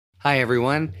Hi,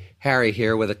 everyone. Harry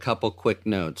here with a couple quick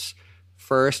notes.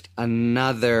 First,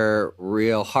 another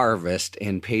real harvest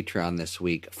in Patreon this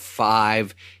week.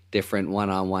 5 different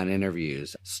one-on-one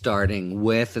interviews, starting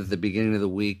with, at the beginning of the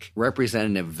week,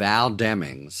 Representative Val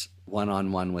Demings,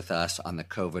 one-on-one with us on the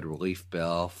COVID relief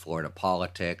bill, Florida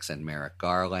politics, and Merrick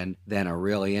Garland. Then a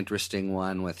really interesting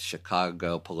one with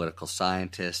Chicago political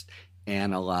scientist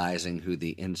analyzing who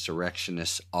the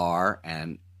insurrectionists are,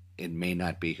 and it may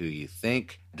not be who you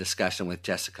think. A discussion with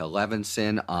Jessica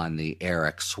Levinson on the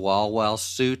Eric Swalwell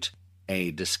suit. A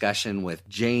discussion with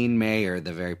Jane Mayer,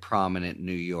 the very prominent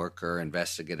New Yorker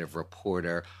investigative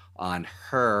reporter, on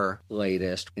her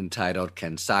latest entitled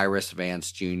Can Cyrus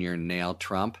Vance Jr. Nail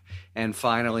Trump? And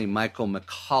finally, Michael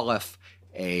McAuliffe,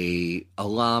 a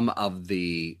alum of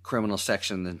the criminal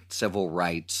section, the civil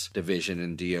rights division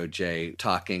in DOJ,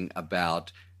 talking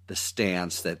about the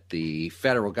stance that the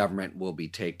federal government will be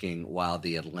taking while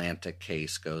the Atlanta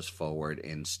case goes forward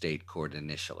in state court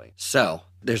initially. So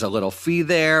there's a little fee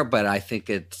there, but I think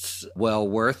it's well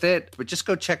worth it. But just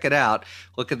go check it out.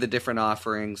 Look at the different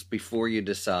offerings before you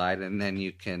decide, and then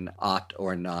you can opt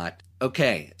or not.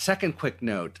 Okay, second quick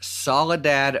note.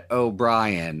 Soledad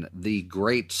O'Brien, the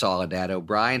great Soledad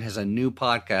O'Brien, has a new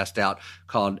podcast out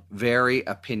called Very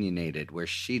Opinionated, where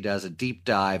she does a deep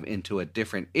dive into a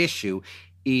different issue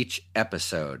each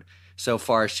episode. So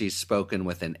far, she's spoken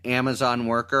with an Amazon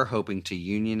worker hoping to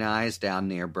unionize down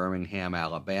near Birmingham,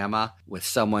 Alabama, with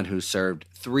someone who served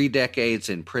 3 decades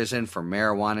in prison for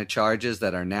marijuana charges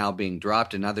that are now being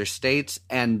dropped in other states,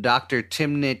 and Dr.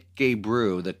 Timnit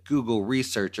Gebru, the Google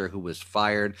researcher who was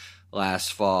fired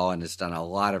last fall and has done a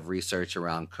lot of research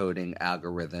around coding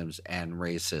algorithms and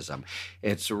racism.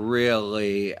 It's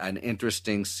really an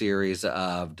interesting series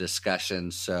of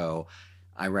discussions, so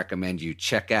I recommend you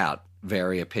check out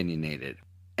Very Opinionated.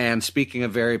 And speaking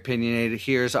of Very Opinionated,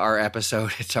 here's our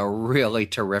episode. It's a really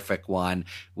terrific one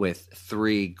with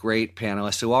 3 great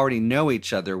panelists who already know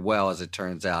each other well, as it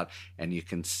turns out, and you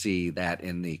can see that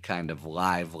in the kind of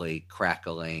lively,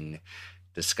 crackling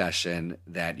discussion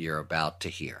that you're about to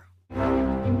hear.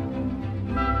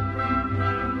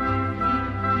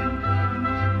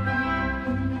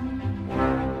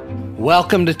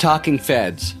 Welcome to Talking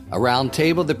Feds, a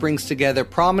roundtable that brings together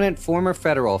prominent former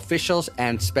federal officials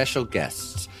and special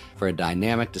guests for a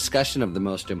dynamic discussion of the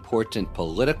most important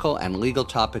political and legal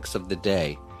topics of the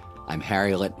day. I'm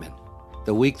Harry Littman.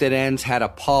 The week that ends had a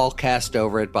pall cast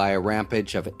over it by a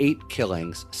rampage of 8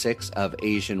 killings, 6 of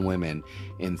Asian women,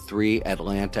 in 3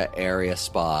 Atlanta area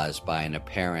spas by an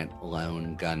apparent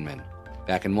lone gunman.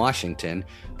 Back in Washington,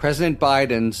 President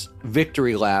Biden's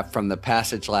victory lap from the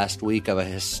passage last week of a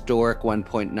historic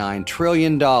 $1.9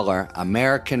 trillion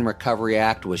American Recovery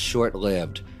Act was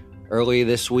short-lived. Early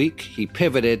this week, he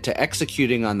pivoted to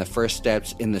executing on the first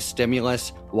steps in the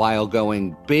stimulus while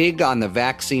going big on the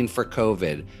vaccine for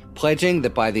COVID, pledging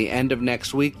that by the end of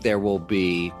next week there will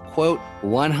be, quote,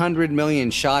 100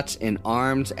 million shots in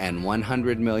arms and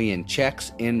 100 million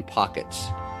checks in pockets.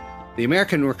 The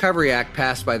American Recovery Act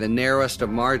passed by the narrowest of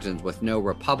margins with no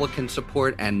Republican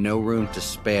support and no room to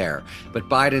spare. But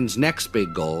Biden's next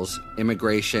big goals,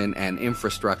 immigration and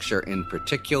infrastructure in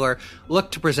particular, look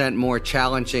to present more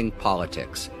challenging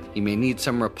politics. He may need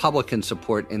some Republican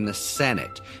support in the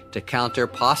Senate to counter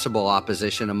possible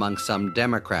opposition among some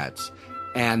Democrats.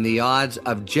 And the odds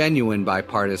of genuine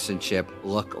bipartisanship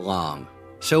look long.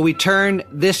 So we turn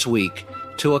this week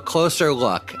to a closer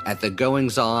look at the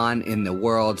goings-on in the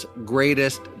world's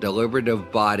greatest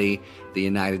deliberative body, the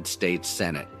United States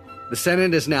Senate. The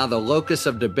Senate is now the locus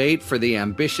of debate for the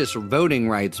ambitious voting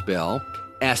rights bill,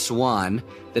 S1,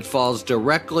 that falls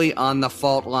directly on the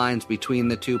fault lines between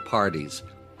the 2 parties,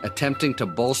 attempting to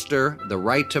bolster the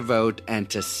right to vote and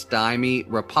to stymie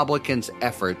Republicans'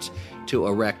 efforts to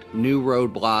erect new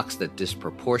roadblocks that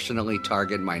disproportionately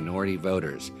target minority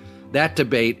voters. That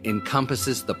debate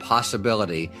encompasses the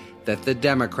possibility that the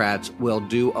Democrats will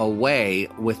do away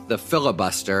with the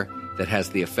filibuster that has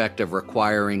the effect of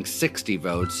requiring 60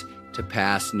 votes to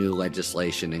pass new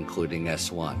legislation, including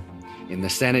S1. In the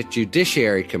Senate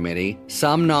Judiciary Committee,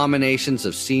 some nominations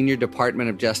of senior Department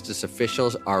of Justice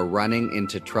officials are running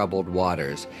into troubled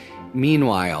waters.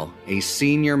 Meanwhile, a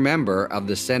senior member of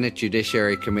the Senate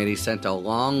Judiciary Committee sent a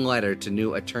long letter to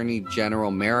new Attorney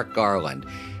General Merrick Garland,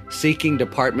 seeking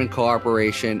department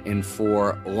cooperation in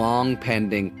 4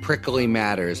 long-pending, prickly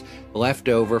matters left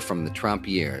over from the Trump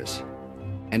years.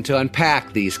 And to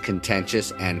unpack these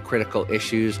contentious and critical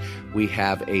issues, we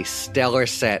have a stellar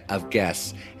set of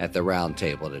guests at the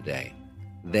roundtable today.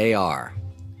 They are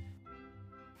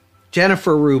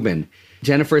Jennifer Rubin.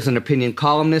 Jennifer is an opinion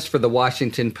columnist for the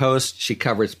Washington Post. She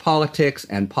covers politics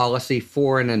and policy,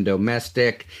 foreign and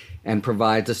domestic, and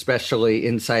provides especially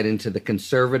insight into the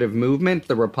conservative movement,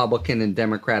 the Republican and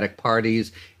Democratic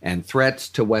parties, and threats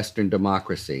to Western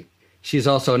democracy. She's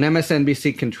also an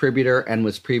MSNBC contributor and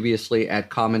was previously at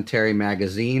Commentary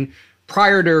Magazine.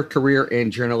 Prior to her career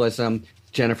in journalism,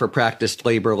 Jennifer practiced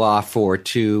labor law for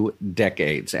 2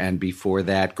 decades, and before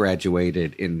that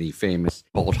graduated in the famous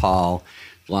Holt Hall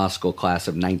Law School class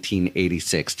of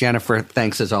 1986. Jennifer,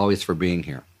 thanks as always for being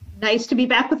here. Nice to be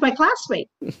back with my classmate.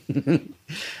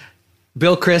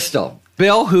 Bill Kristol.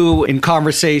 Bill, who in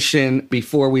conversation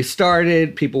before we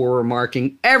started, people were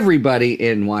remarking everybody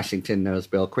in Washington knows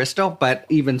Bill Kristol, but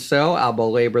even so, I'll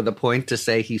belabor the point to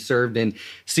say he served in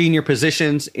senior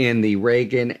positions in the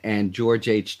Reagan and George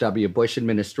H.W. Bush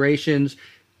administrations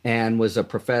and was a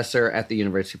professor at the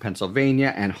University of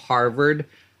Pennsylvania and Harvard.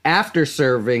 After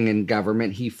serving in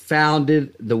government, he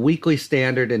founded the Weekly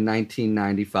Standard in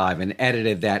 1995 and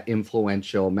edited that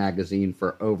influential magazine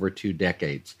for over 2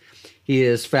 decades. He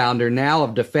is founder now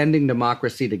of Defending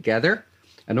Democracy Together,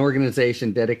 an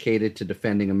organization dedicated to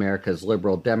defending America's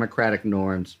liberal democratic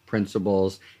norms,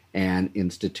 principles, and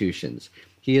institutions.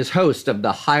 He is host of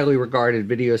the highly regarded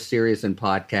video series and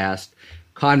podcast,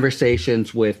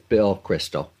 Conversations with Bill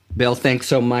Kristol. Bill, thanks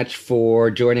so much for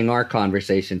joining our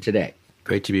conversation today.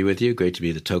 Great to be with you. Great to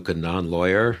be the token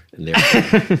non-lawyer and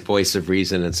their voice of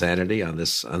reason and sanity on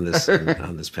this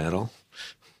panel.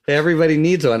 Everybody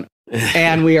needs one.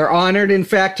 And we are honored, in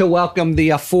fact, to welcome the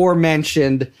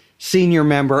aforementioned senior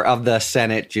member of the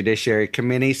Senate Judiciary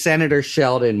Committee, Senator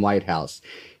Sheldon Whitehouse.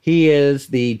 He is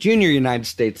the junior United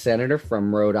States Senator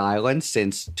from Rhode Island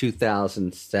since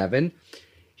 2007.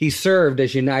 He served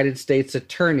as United States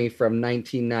Attorney from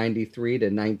 1993 to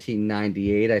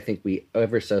 1998. I think we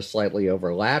ever so slightly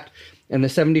overlapped. And the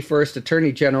 71st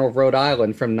Attorney General of Rhode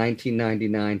Island from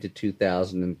 1999 to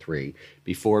 2003,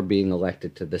 before being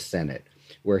elected to the Senate,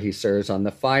 where he serves on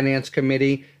the Finance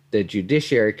Committee, the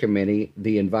Judiciary Committee,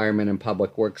 the Environment and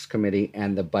Public Works Committee,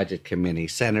 and the Budget Committee.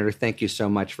 Senator, thank you so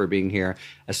much for being here,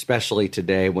 especially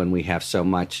today when we have so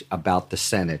much about the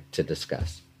Senate to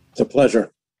discuss. It's a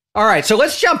pleasure. All right, so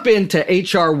let's jump into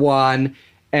H.R. 1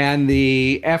 and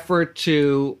the effort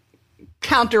to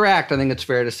counteract, I think it's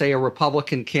fair to say, a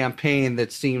Republican campaign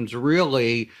that seems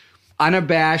really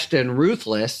unabashed and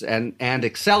ruthless and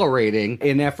accelerating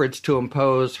in efforts to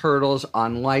impose hurdles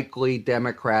on likely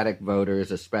Democratic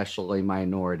voters, especially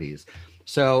minorities.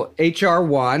 So H.R.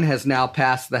 1 has now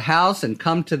passed the House and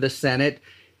come to the Senate.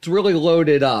 It's really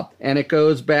loaded up, and it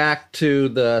goes back to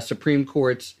the Supreme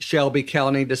Court's Shelby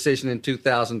County decision in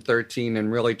 2013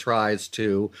 and really tries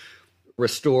to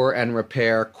restore and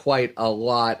repair quite a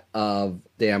lot of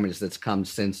damage that's come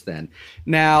since then.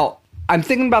 Now, I'm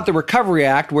thinking about the Recovery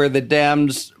Act, where the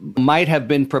Dems might have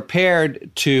been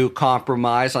prepared to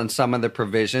compromise on some of the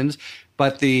provisions,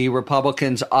 but the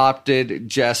Republicans opted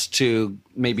just to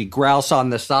maybe grouse on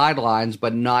the sidelines,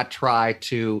 but not try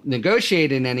to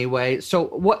negotiate in any way. So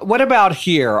what about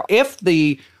here? If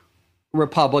the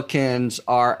Republicans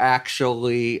are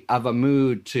actually of a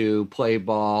mood to play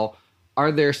ball,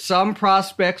 are there some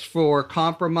prospects for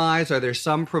compromise? Are there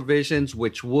some provisions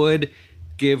which would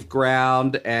give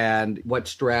ground, and what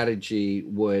strategy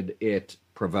would it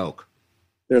provoke?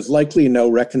 There's likely no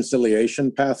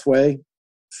reconciliation pathway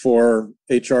for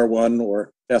H.R. 1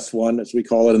 or S1, as we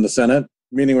call it in the Senate,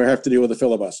 meaning we have to deal with a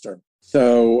filibuster.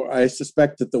 So I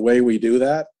suspect that the way we do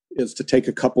that is to take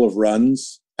a couple of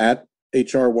runs at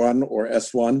H.R. 1 or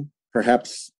S1,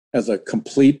 perhaps as a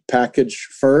complete package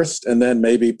first, and then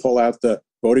maybe pull out the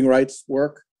voting rights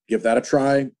work, give that a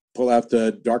try, pull out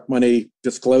the Dark Money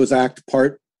Disclose Act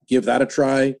part, give that a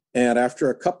try. And after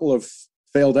a couple of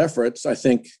failed efforts, I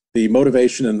think the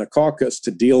motivation in the caucus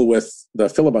to deal with the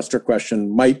filibuster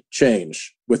question might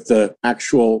change with the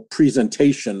actual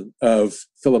presentation of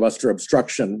filibuster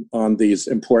obstruction on these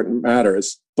important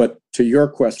matters. But to your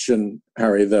question,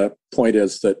 Harry, the point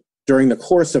is that during the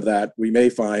course of that, we may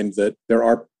find that there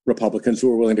are Republicans who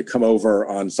are willing to come over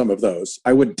on some of those.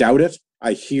 I would doubt it.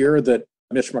 I hear that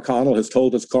Mitch McConnell has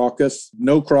told his caucus,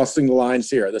 no crossing the lines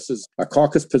here. This is a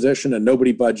caucus position and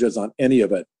nobody budges on any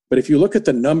of it. But if you look at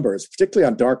the numbers,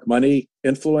 particularly on dark money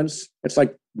influence, it's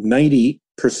like 90%.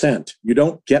 You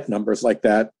don't get numbers like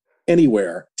that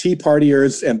anywhere. Tea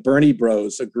partiers and Bernie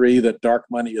bros agree that dark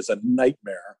money is a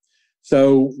nightmare.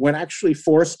 So when actually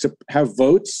forced to have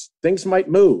votes, things might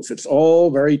move. It's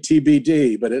all very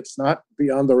TBD, but it's not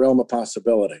beyond the realm of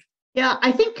possibility. Yeah,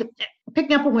 I think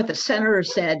picking up on what the senator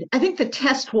said, I think the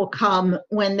test will come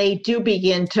when they do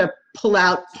begin to pull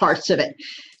out parts of it.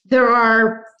 There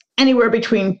are anywhere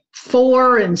between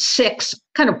 4 and 6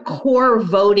 kind of core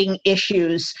voting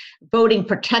issues, voting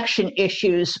protection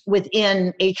issues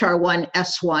within HR1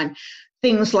 S1.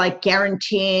 Things like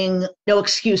guaranteeing no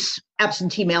excuse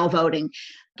absentee mail voting,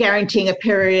 guaranteeing a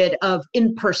period of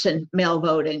in-person mail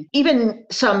voting, even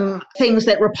some things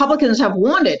that Republicans have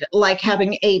wanted, like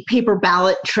having a paper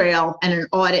ballot trail and an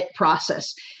audit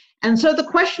process. And so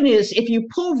the question is, if you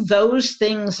pull those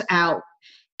things out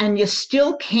and you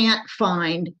still can't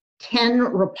find 10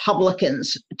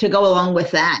 Republicans to go along with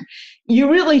that, you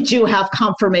really do have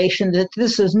confirmation that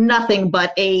this is nothing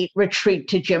but a retreat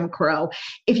to Jim Crow.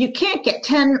 If you can't get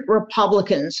 10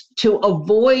 Republicans to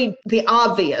avoid the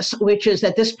obvious, which is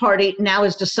that this party now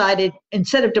has decided,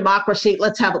 instead of democracy,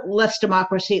 let's have less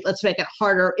democracy, let's make it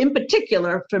harder, in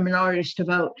particular for minorities to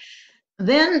vote,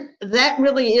 then that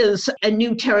really is a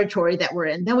new territory that we're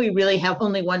in. Then we really have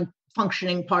only one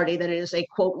functioning party that is a,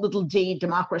 quote, little d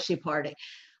democracy party.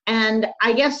 And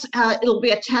I guess it'll be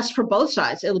a test for both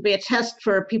sides. It'll be a test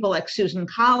for people like Susan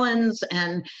Collins.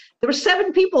 And there were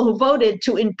 7 people who voted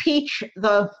to impeach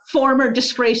the former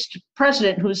disgraced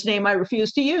president, whose name I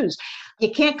refuse to use.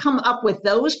 You can't come up with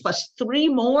those plus 3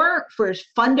 more for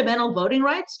fundamental voting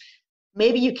rights.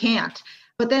 Maybe you can't.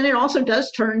 But then it also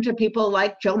does turn to people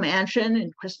like Joe Manchin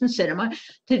and Kristen Sinema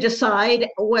to decide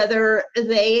whether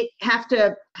they have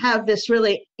to have this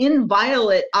really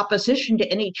inviolate opposition to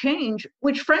any change,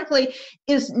 which frankly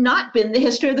has not been the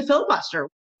history of the filibuster.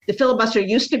 The filibuster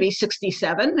used to be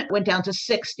 67, went down to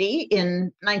 60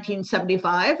 in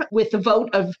 1975 with the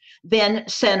vote of then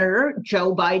Senator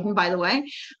Joe Biden, by the way.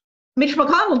 Mitch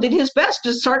McConnell did his best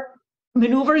to start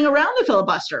maneuvering around the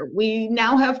filibuster. We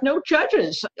now have no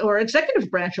judges or executive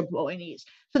branch appointees.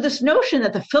 So this notion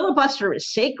that the filibuster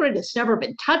is sacred, it's never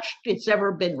been touched, it's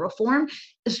never been reformed,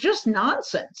 is just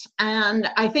nonsense. And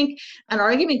I think an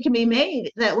argument can be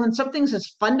made that when something's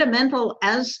as fundamental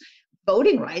as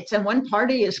voting rights and one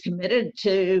party is committed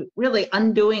to really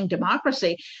undoing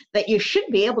democracy, that you should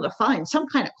be able to find some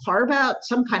kind of carve out,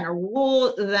 some kind of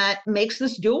rule that makes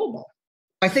this doable.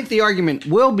 I think the argument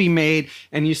will be made,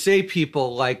 and you say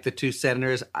people like the 2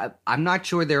 senators. I'm not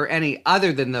sure there are any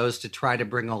other than those to try to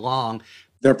bring along.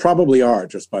 There probably are,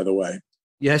 just by the way.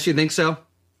 Yes, you think so?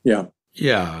 Yeah.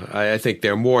 Yeah, I think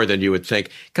there are more than you would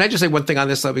think. Can I just say one thing on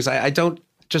this, though? Because I don't,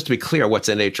 just to be clear, what's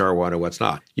in HR1 and what's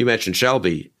not. You mentioned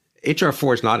Shelby.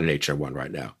 HR4 is not in HR1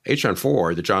 right now.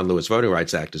 HR4, the John Lewis Voting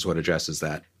Rights Act, is what addresses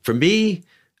that. For me,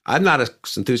 I'm not as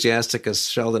enthusiastic as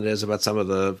Sheldon is about some of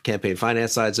the campaign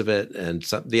finance sides of it, and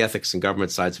the ethics and government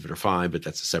sides of it are fine, but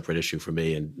that's a separate issue for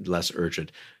me and less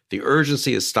urgent. The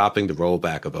urgency is stopping the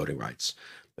rollback of voting rights.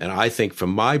 And I think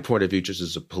from my point of view, just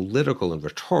as a political and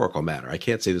rhetorical matter, I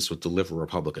can't say this will deliver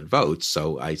Republican votes,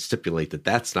 so I stipulate that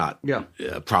that's not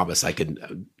a promise I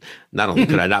can, not only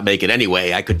could I not make it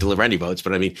anyway, I could deliver any votes,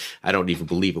 but I mean, I don't even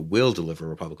believe it will deliver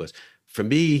Republican votes. For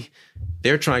me,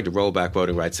 they're trying to roll back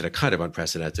voting rights in a kind of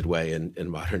unprecedented way in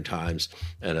modern times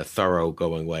and a thorough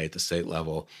going way at the state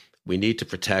level. We need to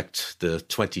protect the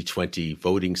 2020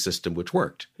 voting system, which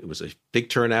worked. It was a big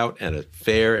turnout and a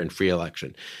fair and free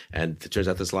election. And it turns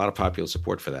out there's a lot of popular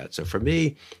support for that. So for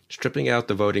me, stripping out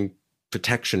the voting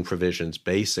protection provisions,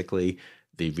 basically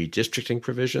the redistricting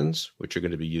provisions, which are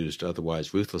going to be used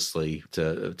otherwise ruthlessly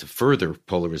to further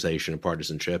polarization and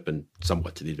partisanship and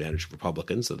somewhat to the advantage of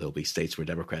Republicans, so there'll be states where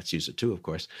Democrats use it too, of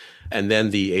course. And then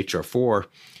the HR 4,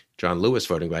 John Lewis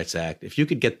Voting Rights Act, if you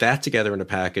could get that together in a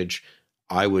package,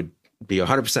 I would be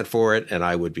 100% for it, and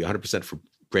I would be 100% for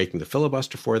breaking the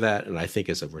filibuster for that. And I think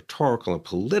as a rhetorical and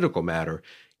political matter,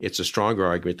 it's a stronger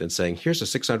argument than saying, here's a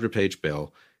 600-page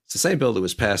bill. It's the same bill that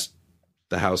was passed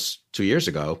the House 2 years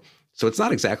ago. So it's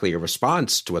not exactly a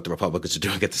response to what the Republicans are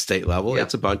doing at the state level. Yeah.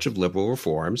 It's a bunch of liberal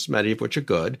reforms, many of which are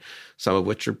good, some of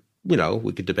which are,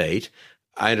 we could debate.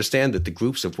 I understand that the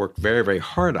groups have worked very, very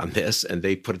hard on this, and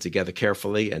they put it together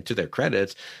carefully. And to their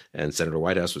credit, and Senator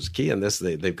Whitehouse was key on this,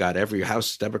 they've got every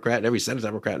House Democrat and every Senate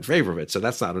Democrat in favor of it. So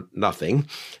that's not nothing.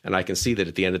 And I can see that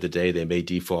at the end of the day, they may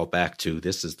default back to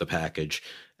this is the package,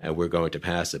 and we're going to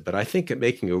pass it. But I think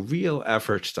making a real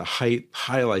effort to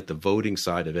highlight the voting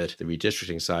side of it, the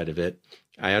redistricting side of it,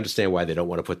 I understand why they don't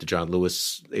want to put the John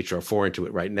Lewis H.R. 4 into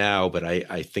it right now, but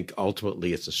I think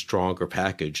ultimately it's a stronger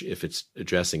package if it's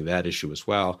addressing that issue as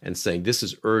well and saying this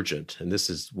is urgent and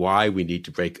this is why we need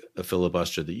to break a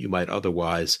filibuster that you might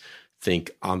otherwise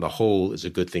think on the whole is a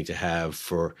good thing to have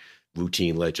for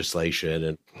routine legislation.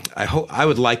 And I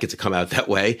would like it to come out that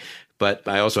way. But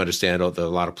I also understand a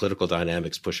lot of political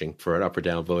dynamics pushing for an up or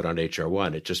down vote on H.R.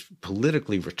 1. It just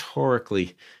politically,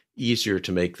 rhetorically easier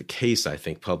to make the case, I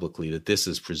think, publicly that this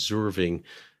is preserving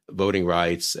voting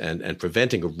rights and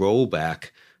preventing a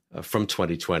rollback from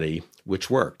 2020, which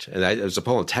worked. And there was a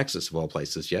poll in Texas, of all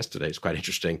places, yesterday. It's quite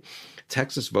interesting.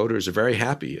 Texas voters are very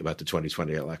happy about the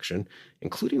 2020 election,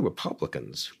 including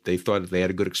Republicans. They thought they had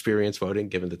a good experience voting,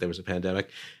 given that there was a pandemic.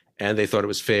 And they thought it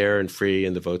was fair and free,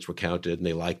 and the votes were counted. And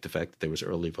they liked the fact that there was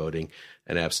early voting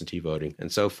and absentee voting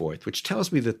and so forth, which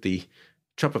tells me that the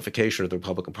Trumpification of the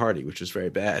Republican Party, which is very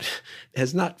bad,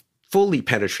 has not fully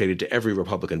penetrated to every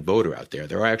Republican voter out there.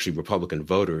 There are actually Republican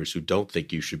voters who don't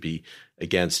think you should be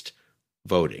against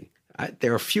voting.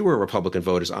 There are fewer Republican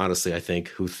voters, honestly, I think,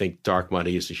 who think dark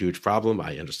money is a huge problem.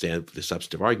 I understand the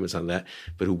substantive arguments on that,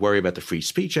 but who worry about the free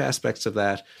speech aspects of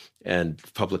that and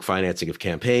public financing of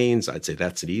campaigns. I'd say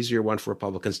that's an easier one for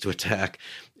Republicans to attack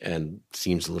and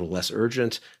seems a little less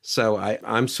urgent. So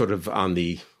I'm sort of on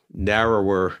the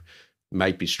narrower,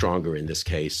 might be stronger in this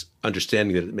case,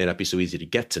 understanding that it may not be so easy to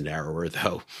get to narrower,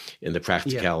 though, in the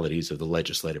practicalities of the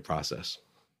legislative process.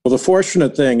 Well, the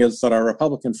fortunate thing is that our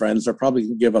Republican friends are probably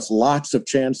going to give us lots of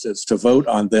chances to vote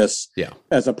on this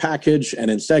as a package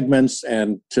and in segments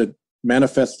and to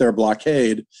manifest their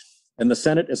blockade. And the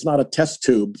Senate is not a test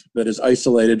tube that is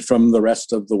isolated from the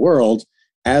rest of the world.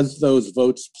 As those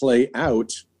votes play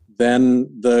out, then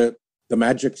the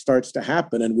magic starts to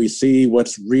happen and we see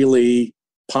what's really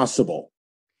possible.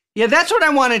 Yeah, that's what I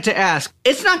wanted to ask.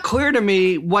 It's not clear to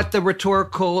me what the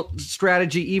rhetorical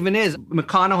strategy even is.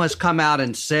 McConnell has come out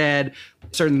and said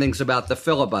certain things about the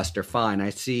filibuster. Fine, I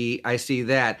see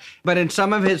that. But in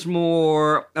some of his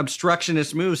more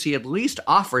obstructionist moves, he at least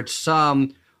offered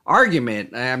some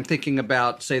argument. I'm thinking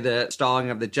about, say, the stalling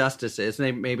of the justices.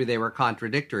 Maybe they were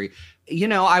contradictory. You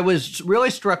know, I was really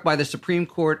struck by the Supreme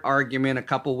Court argument a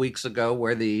couple weeks ago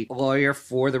where the lawyer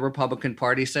for the Republican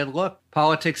Party said, look,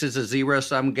 politics is a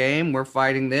zero-sum game. We're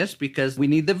fighting this because we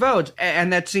need the votes.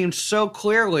 And that seems so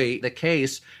clearly the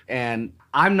case. And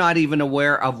I'm not even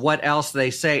aware of what else they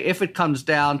say. If it comes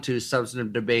down to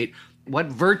substantive debate, what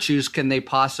virtues can they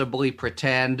possibly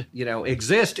pretend,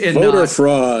 exist in voter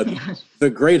fraud? The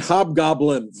great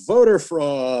hobgoblin, voter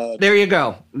fraud. There you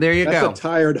go. That's a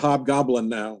tired hobgoblin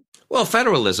now. Well,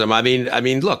 federalism. I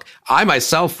mean, look, I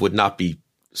myself would not be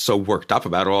so worked up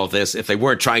about all this if they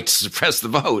weren't trying to suppress the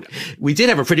vote. We did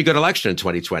have a pretty good election in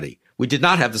 2020. We did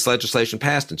not have this legislation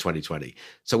passed in 2020.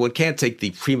 So one can't take the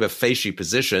prima facie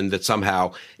position that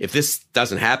somehow, if this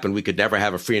doesn't happen, we could never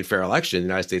have a free and fair election in the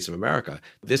United States of America.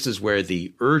 This is where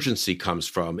the urgency comes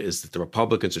from, is that the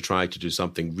Republicans are trying to do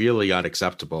something really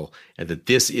unacceptable, and that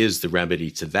this is the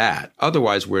remedy to that.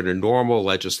 Otherwise, we're in a normal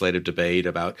legislative debate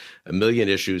about a million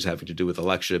issues having to do with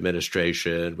election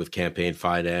administration, with campaign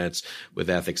finance,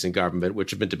 with ethics in government, which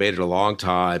have been debated a long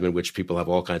time and which people have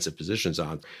all kinds of positions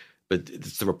on. But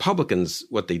it's the Republicans,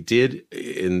 what they did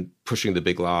in pushing the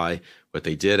big lie, what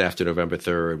they did after November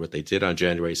 3rd, what they did on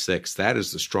January 6th, that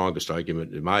is the strongest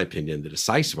argument, in my opinion, the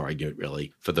decisive argument,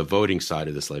 really, for the voting side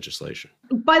of this legislation.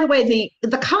 By the way,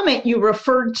 the comment you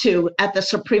referred to at the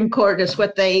Supreme Court is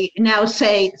what they now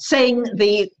say, saying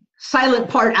the silent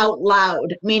part out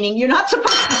loud, meaning you're not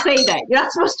supposed to say that. You're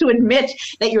not supposed to admit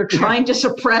that you're trying to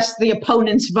suppress the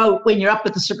opponent's vote when you're up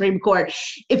at the Supreme Court.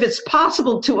 If it's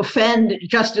possible to offend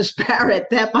Justice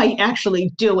Barrett, that might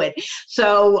actually do it.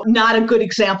 So not a good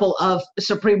example of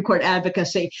Supreme Court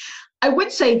advocacy. I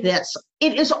would say this,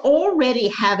 it is already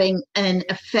having an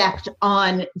effect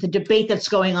on the debate that's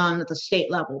going on at the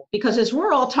state level, because as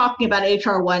we're all talking about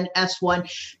HR1,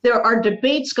 S1, there are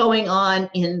debates going on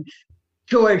in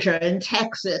Georgia and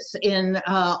Texas, in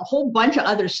a whole bunch of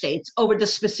other states over the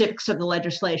specifics of the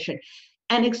legislation.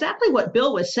 And exactly what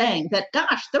Bill was saying, that,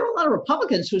 gosh, there are a lot of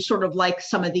Republicans who sort of like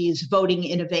some of these voting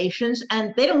innovations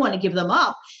and they don't want to give them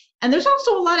up. And there's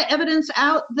also a lot of evidence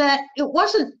out that it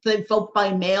wasn't the vote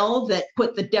by mail that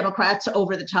put the Democrats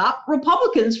over the top.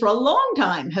 Republicans for a long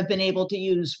time have been able to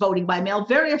use voting by mail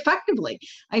very effectively.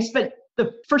 I spent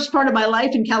the first part of my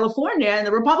life in California, and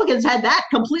the Republicans had that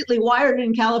completely wired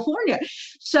in California.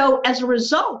 So as a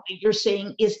result, what you're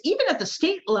seeing is even at the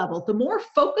state level, the more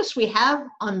focus we have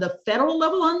on the federal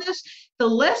level on this, the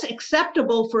less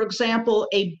acceptable, for example,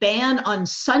 a ban on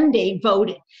Sunday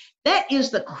voting. That is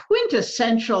the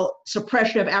quintessential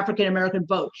suppression of African-American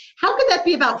vote. How could that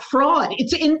be about fraud?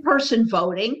 It's in-person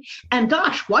voting. And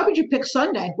gosh, why would you pick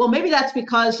Sunday? Well, maybe that's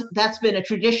because that's been a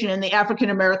tradition in the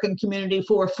African-American community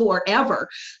for forever.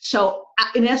 So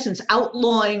in essence,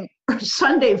 outlawing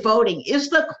Sunday voting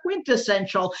is the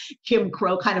quintessential Jim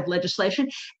Crow kind of legislation.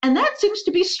 And that seems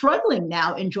to be struggling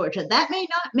now in Georgia. That may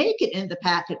not make it in the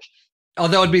package.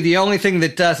 Although it'd be the only thing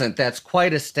that doesn't. That's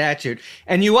quite a statute.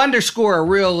 And you underscore a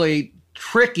really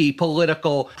tricky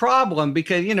political problem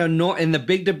because, in the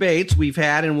big debates we've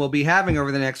had and will be having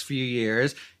over the next few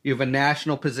years, you have a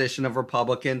national position of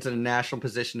Republicans and a national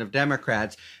position of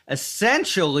Democrats.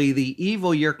 Essentially, the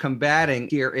evil you're combating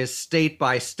here is state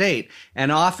by state.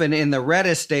 And often in the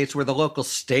reddest states where the local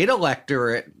state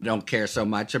electorate don't care so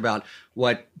much about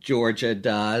what Georgia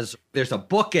does, there's a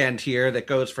bookend here that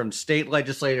goes from state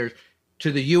legislators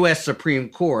to the U.S. Supreme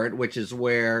Court, which is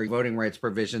where voting rights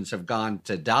provisions have gone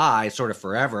to die sort of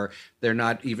forever. They're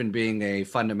not even being a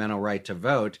fundamental right to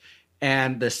vote.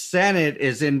 And the Senate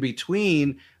is in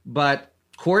between, but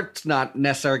court's not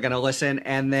necessarily going to listen.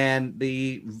 And then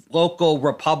the local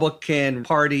Republican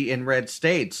Party in red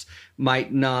states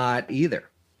might not either.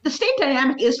 The state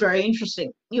dynamic is very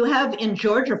interesting. You have in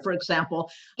Georgia, for example,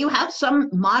 you have some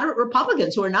moderate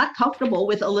Republicans who are not comfortable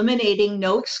with eliminating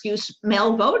no excuse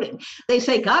mail voting. They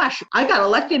say, gosh, I got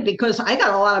elected because I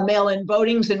got a lot of mail-in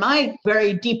votings in my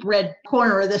very deep red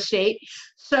corner of the state.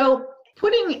 So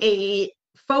putting a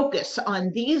focus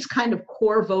on these kind of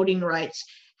core voting rights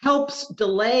helps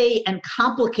delay and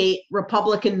complicate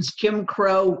Republicans' Jim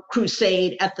Crow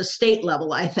crusade at the state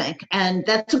level, I think. And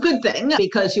that's a good thing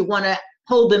because you want to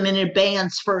hold them in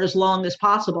abeyance for as long as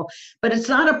possible. But it's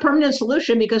not a permanent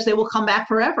solution because they will come back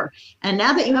forever. And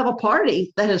now that you have a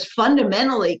party that has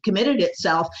fundamentally committed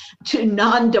itself to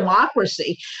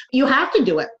non-democracy, you have to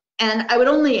do it. And I would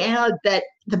only add that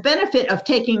the benefit of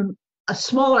taking a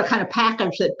smaller kind of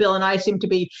package that Bill and I seem to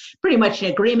be pretty much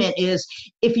in agreement is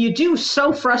if you do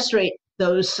so frustrate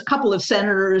those couple of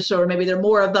senators, or maybe there are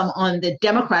more of them on the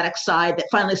Democratic side that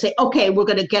finally say, okay, we're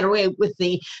going to get away with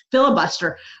the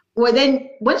filibuster. Well, then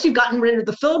once you've gotten rid of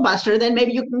the filibuster, then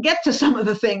maybe you can get to some of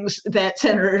the things that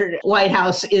Senator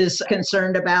Whitehouse is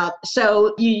concerned about.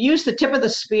 So you use the tip of the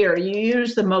spear, you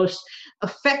use the most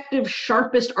effective,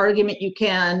 sharpest argument you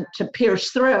can to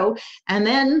pierce through, and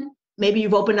then maybe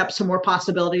you've opened up some more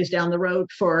possibilities down the road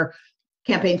for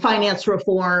campaign finance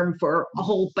reform, for a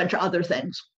whole bunch of other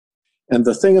things. And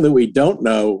the thing that we don't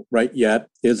know right yet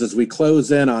is as we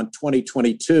close in on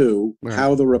 2022,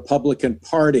 how the Republican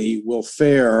Party will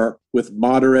fare with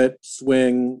moderate,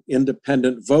 swing,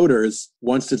 independent voters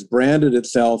once it's branded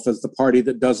itself as the party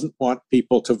that doesn't want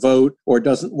people to vote or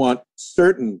doesn't want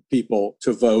certain people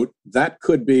to vote. That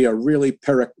could be a really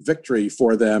Pyrrhic victory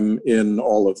for them in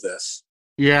all of this.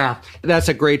 Yeah, that's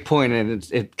a great point, and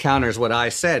it counters what I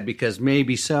said, because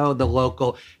maybe so, the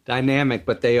local dynamic,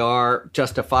 but they are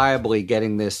justifiably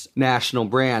getting this national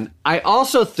brand. I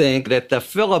also think that the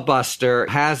filibuster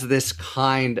has this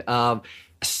kind of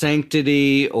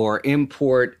sanctity or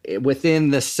import within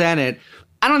the Senate.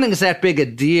 I don't think it's that big a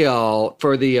deal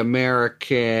for the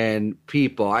American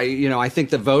people. I think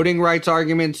the voting rights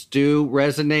arguments do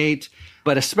resonate,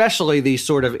 but especially the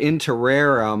sort of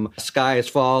interim sky is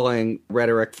falling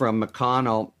rhetoric from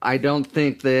McConnell. I don't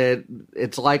think that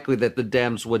it's likely that the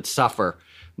Dems would suffer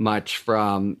much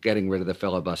from getting rid of the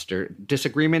filibuster.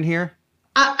 Disagreement here?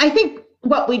 I think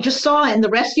what we just saw in the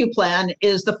rescue plan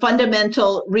is the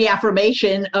fundamental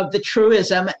reaffirmation of the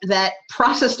truism that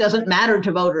process doesn't matter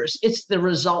to voters. It's the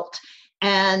result.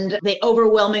 And they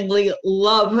overwhelmingly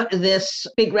love this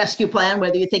big rescue plan,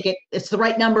 whether you think it's the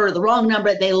right number or the wrong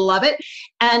number, they love it.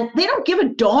 And they don't give a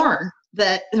darn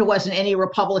that there wasn't any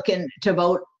Republican to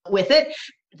vote with it.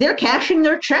 They're cashing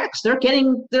their checks. They're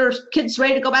getting their kids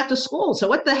ready to go back to school. So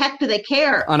what the heck do they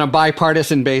care? On a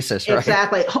bipartisan basis, right?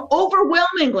 Exactly.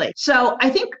 Overwhelmingly. So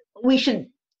I think we should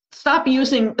stop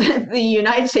using the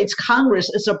United States Congress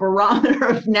as a barometer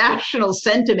of national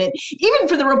sentiment, even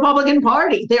for the Republican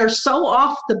Party. They are so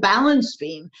off the balance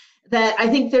beam that I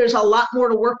think there's a lot more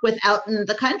to work with out in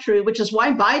the country, which is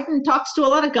why Biden talks to a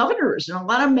lot of governors and a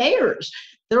lot of mayors.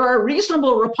 There are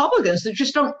reasonable Republicans that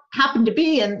just don't happen to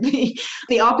be in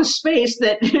the office space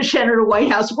that Senator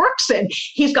Whitehouse works in.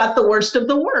 He's got the worst of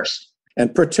the worst.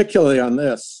 And particularly on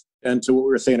this, and to what we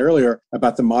were saying earlier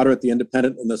about the moderate, the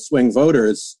independent, and the swing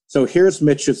voters. So here's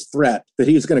Mitch's threat that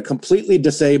he's going to completely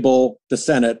disable the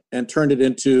Senate and turn it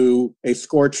into a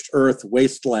scorched earth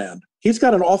wasteland. He's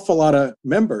got an awful lot of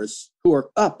members who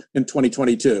are up in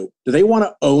 2022. Do they want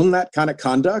to own that kind of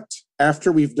conduct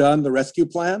after we've done the rescue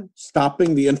plan?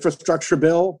 Stopping the infrastructure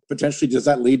bill? Potentially, does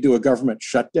that lead to a government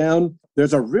shutdown?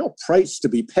 There's a real price to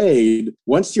be paid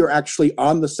once you're actually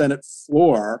on the Senate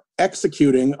floor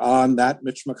executing on that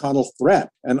Mitch McConnell threat.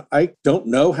 And I don't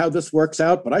know how this works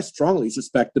out, but I strongly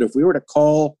suspect that if we were to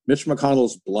call Mitch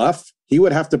McConnell's bluff, he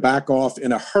would have to back off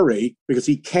in a hurry because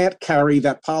he can't carry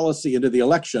that policy into the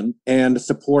election and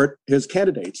support his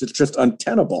candidates. It's just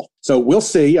untenable. So we'll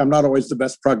see. I'm not always the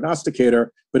best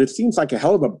prognosticator, but it seems like a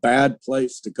hell of a bad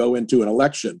place to go into an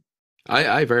election.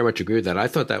 I very much agree with that. I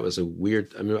thought that was a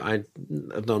weird, I mean, I've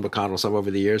known McConnell some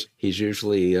over the years. He's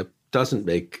usually doesn't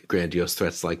make grandiose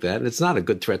threats like that. And it's not a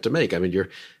good threat to make. I mean,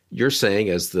 you're saying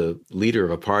as the leader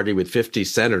of a party with 50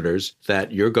 senators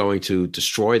that you're going to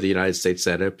destroy the United States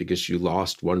Senate because you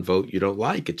lost one vote you don't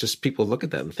like. It just, people look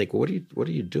at that and think, well, what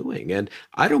are you doing? And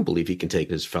I don't believe he can take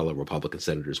his fellow Republican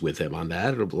senators with him on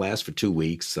that. It'll last for 2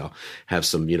 weeks. They'll have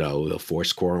some, they'll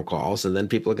force quorum calls. And then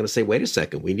people are going to say, wait a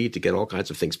second, we need to get all kinds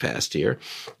of things passed here.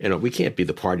 We can't be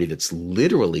the party that's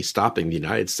literally stopping the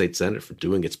United States Senate from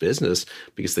doing its business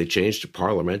because they changed a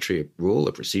parliamentary rule,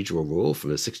 a procedural rule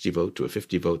from a 60 vote to a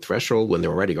 50 vote threshold when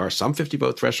there already are some 50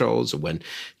 vote thresholds, and when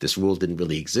this rule didn't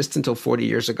really exist until 40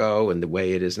 years ago and the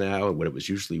way it is now, and when it was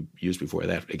usually used before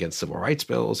that against civil rights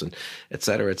bills, and et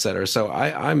cetera, et cetera. So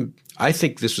I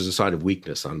think this was a sign of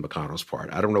weakness on McConnell's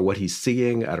part. I don't know what he's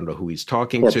seeing. I don't know who he's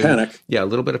talking to. Or panic. Yeah, a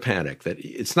little bit of panic. That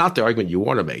it's not the argument you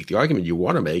want to make. The argument you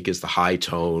want to make is the high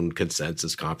tone,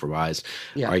 consensus, compromise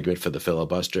argument for the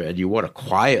filibuster. And you want to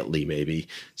quietly maybe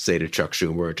say to Chuck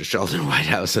Schumer, to Sheldon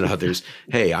Whitehouse and others,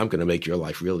 hey, I'm going to make your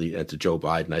life really, and to Joe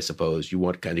Biden, I suppose, you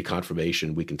want kind of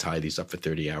confirmation, we can tie these up for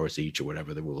 30 hours each or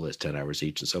whatever the rule is, 10 hours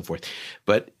each and so forth.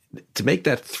 But to make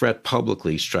that threat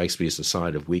publicly strikes me as a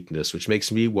sign of weakness, which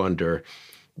makes me wonder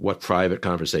what private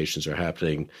conversations are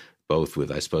happening, both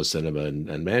with, I suppose, Sinema and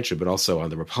Manchin, but also on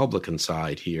the Republican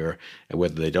side here, and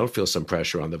whether they don't feel some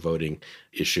pressure on the voting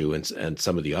issue and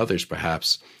some of the others,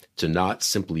 perhaps, to not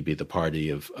simply be the party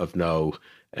of no,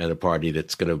 and a party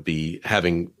that's going to be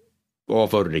having all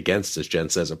voted against, as Jen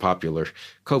says, a popular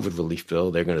COVID relief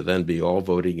bill. They're going to then be all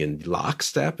voting in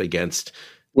lockstep against.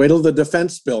 Wait till the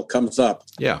defense bill comes up.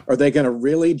 Yeah. Are they going to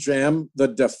really jam the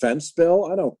defense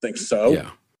bill? I don't think so.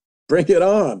 Yeah. Bring it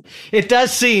on. It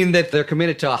does seem that they're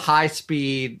committed to a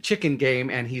high-speed chicken game,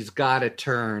 and he's got to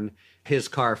turn his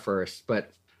car first.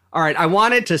 But all right, I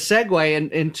wanted to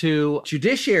segue into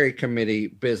Judiciary Committee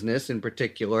business in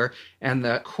particular and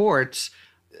the courts.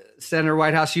 Senator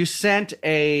Whitehouse, you sent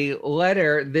a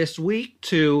letter this week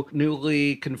to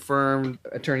newly confirmed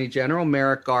Attorney General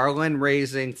Merrick Garland,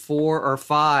 raising 4 or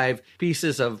 5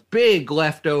 pieces of big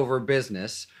leftover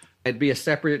business. It'd be a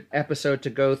separate episode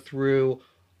to go through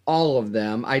all of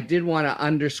them. I did want to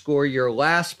underscore your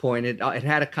last point. It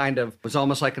had a kind of, it was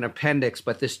almost like an appendix,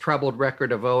 but this troubled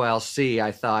record of OLC,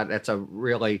 I thought that's a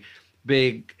really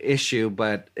big issue,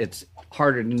 but it's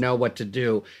harder to know what to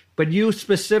do. But you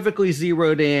specifically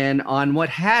zeroed in on what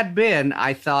had been,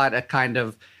 I thought, a kind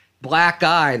of black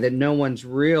eye that no one's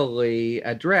really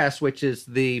addressed, which is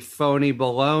the phony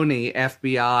baloney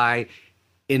FBI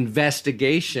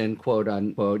investigation, quote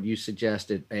unquote. You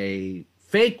suggested a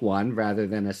fake one rather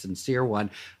than a sincere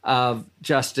one, of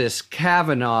Justice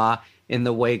Kavanaugh in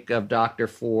the wake of Dr.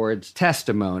 Ford's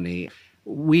testimony.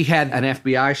 We had an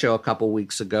FBI show a couple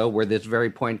weeks ago where this very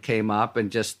point came up,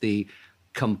 and just the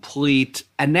complete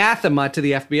anathema to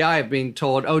the FBI of being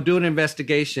told, oh, do an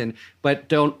investigation, but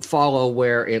don't follow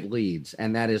where it leads.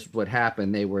 And that is what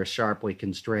happened. They were sharply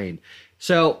constrained.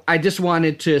 So I just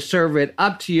wanted to serve it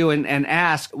up to you and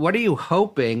ask, what are you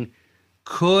hoping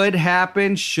could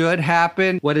happen, should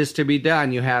happen? What is to be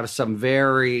done? You have some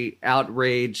very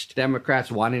outraged Democrats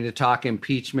wanting to talk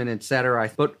impeachment, et cetera.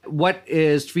 But what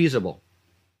is feasible?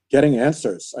 Getting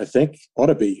answers, I think, ought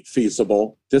to be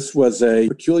feasible. This was a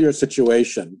peculiar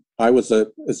situation. I was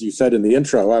as you said in the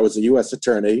intro, I was a U.S.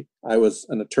 attorney. I was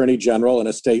an attorney general in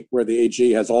a state where the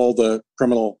AG has all the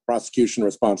criminal prosecution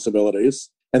responsibilities.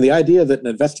 And the idea that an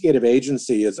investigative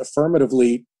agency is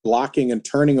affirmatively blocking and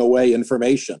turning away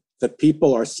information that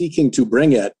people are seeking to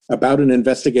bring it about an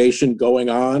investigation going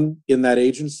on in that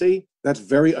agency, that's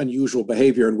very unusual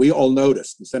behavior. And we all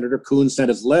noticed. And Senator Coons sent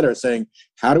his letter saying,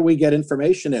 how do we get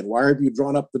information in? Why have you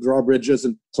drawn up the drawbridges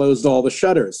and closed all the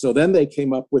shutters? So then they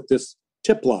came up with this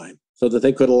tip line so that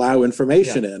they could allow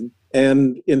information in.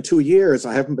 And in 2 years,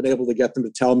 I haven't been able to get them to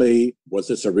tell me, was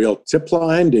this a real tip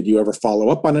line? Did you ever follow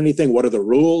up on anything? What are the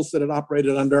rules that it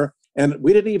operated under? And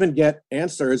we didn't even get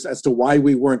answers as to why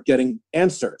we weren't getting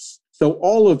answers. So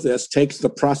all of this takes the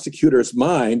prosecutor's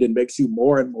mind and makes you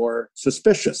more and more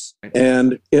suspicious.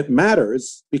 And it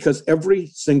matters because every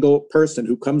single person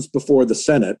who comes before the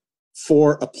Senate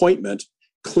for appointment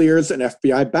clears an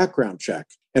FBI background check.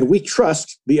 And we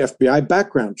trust the FBI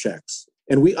background checks.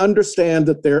 And we understand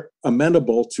that they're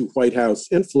amenable to White House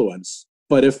influence.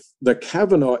 But if the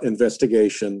Kavanaugh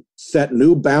investigation set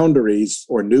new boundaries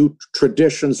or new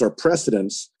traditions or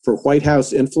precedents for White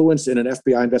House influence in an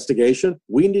FBI investigation,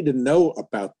 we need to know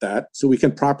about that so we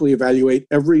can properly evaluate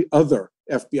every other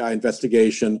FBI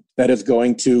investigation that is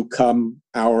going to come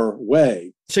our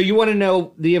way. So you want to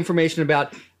know the information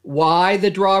about why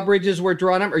the drawbridges were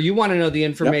drawn up, or you want to know the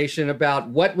information about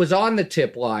what was on the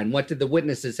tip line? What did the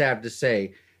witnesses have to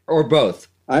say, or both?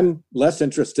 I'm less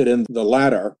interested in the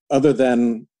latter, other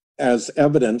than as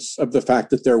evidence of the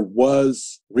fact that there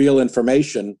was real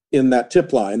information in that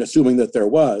tip line, assuming that there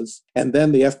was, and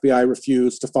then the FBI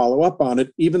refused to follow up on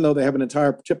it, even though they have an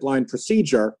entire tip line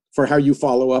procedure for how you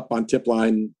follow up on tip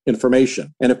line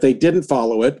information. And if they didn't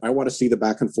follow it, I want to see the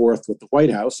back and forth with the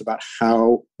White House about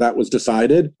how that was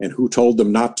decided and who told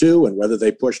them not to and whether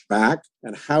they pushed back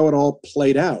and how it all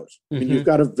played out. I mean, you've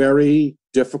got a very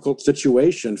difficult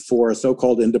situation for a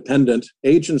so-called independent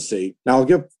agency. Now, I'll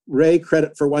give Ray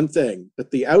credit for one thing.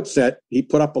 At the outset, he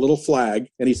put up a little flag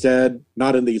and he said,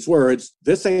 not in these words,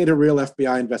 "This ain't a real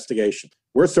FBI investigation.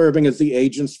 We're serving as the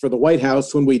agents for the White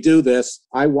House. When we do this,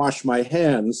 I wash my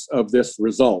hands of this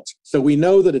result." So we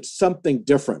know that it's something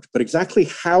different, but exactly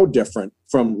how different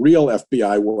from real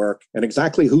FBI work and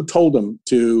exactly who told them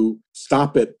to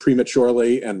stop it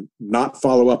prematurely and not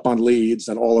follow up on leads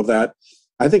and all of that,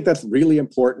 I think that's really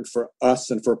important for us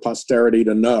and for posterity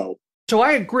to know. So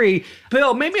I agree.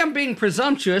 Bill, maybe I'm being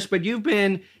presumptuous, but you've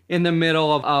been in the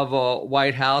middle of a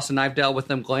White House, and I've dealt with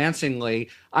them glancingly.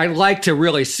 I like to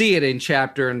really see it in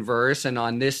chapter and verse, and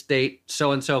on this date,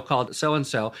 so-and-so called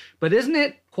so-and-so. But isn't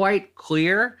it quite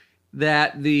clear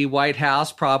that the White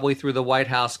House, probably through the White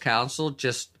House counsel,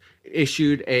 just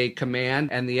issued a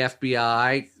command, and the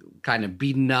FBI, kind of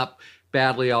beaten up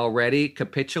badly already,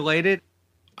 capitulated?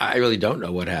 I really don't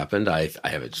know what happened. I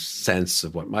have a sense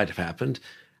of what might have happened.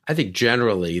 I think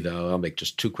generally, though, I'll make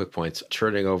just two quick points,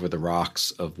 turning over the rocks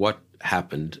of what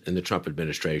happened in the Trump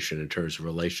administration in terms of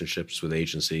relationships with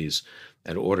agencies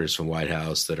and orders from White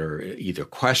House that are either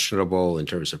questionable in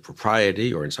terms of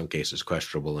propriety or in some cases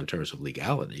questionable in terms of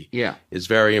legality is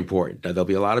very important. Now, there'll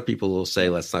be a lot of people who will say,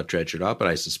 let's not dredge it up. And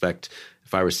I suspect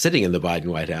if I were sitting in the Biden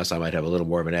White House, I might have a little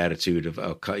more of an attitude of,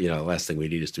 the last thing we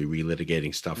need is to be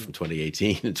relitigating stuff from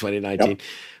 2018 and 2019. Yep.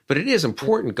 But it is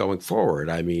important going forward.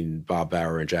 I mean, Bob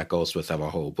Bauer and Jack Goldsmith have a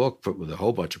whole book with a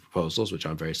whole bunch of proposals, which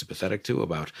I'm very sympathetic to,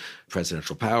 about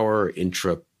presidential power,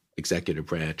 intra-executive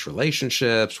branch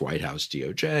relationships, White House,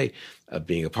 DOJ,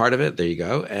 being a part of it. There you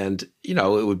go. And, it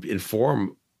would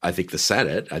inform, I think, the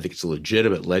Senate. I think it's a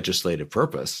legitimate legislative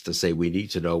purpose to say we need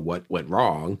to know what went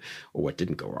wrong or what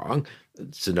didn't go wrong,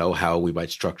 to know how we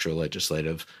might structure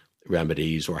legislative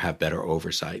remedies or have better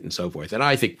oversight and so forth. And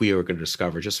I think we are going to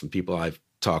discover, just from people I've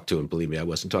talked to, and believe me, I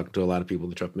wasn't talking to a lot of people in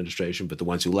the Trump administration, but the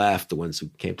ones who left, the ones who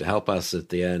came to help us at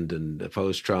the end and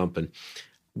opposed Trump, and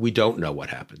we don't know what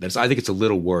happened. I think it's a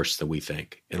little worse than we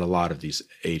think in a lot of these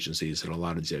agencies and a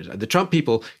lot of these areas. The Trump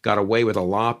people got away with a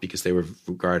lot because they were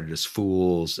regarded as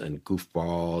fools and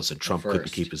goofballs, and Trump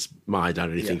couldn't keep his mind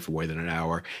on anything for more than an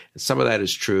hour. And some of that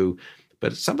is true,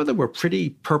 but some of them were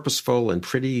pretty purposeful and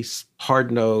pretty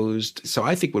hard-nosed. So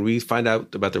I think when we find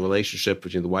out about the relationship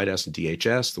between the White House and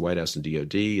DHS, the White House and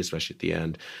DOD, especially at the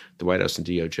end, the White House and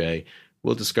DOJ,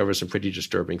 we'll discover some pretty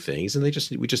disturbing things. And we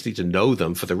just need to know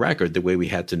them for the record, the way we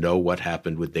had to know what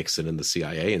happened with Nixon and the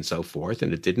CIA and so forth.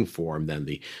 And it did inform then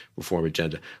the reform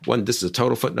agenda. This is a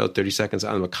total footnote, 30 seconds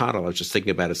on McConnell. I was just thinking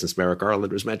about it since Merrick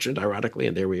Garland was mentioned, ironically,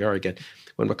 and there we are again.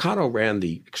 When McConnell ran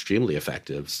the extremely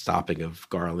effective stopping of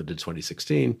Garland in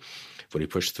 2016, when he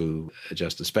pushed through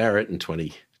Justice Barrett in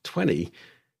 2020,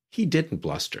 he didn't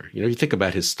bluster. You think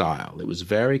about his style. It was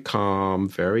very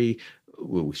calm,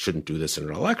 we shouldn't do this in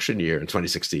an election year in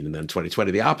 2016, and then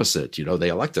 2020, the opposite. They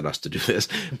elected us to do this,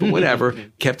 but whatever,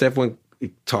 kept everyone,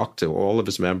 talked to all of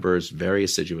his members very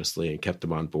assiduously and kept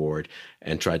them on board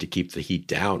and tried to keep the heat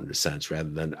down in a sense,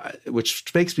 rather than, which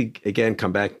makes me, again,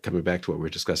 coming back to what we were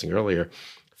discussing earlier,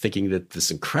 thinking that this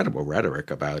incredible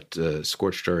rhetoric about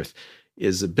scorched earth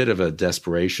is a bit of a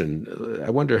desperation. I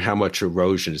wonder how much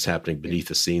erosion is happening beneath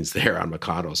the scenes there on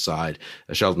McConnell's side.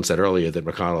 Sheldon said earlier that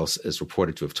McConnell is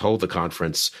reported to have told the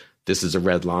conference, this is a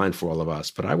red line for all of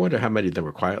us. But I wonder how many of them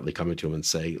were quietly coming to him and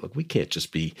say, look, we can't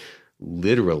just be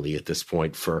literally at this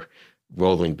point for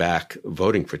rolling back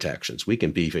voting protections. We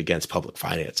can be against public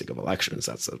financing of elections.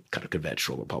 That's a kind of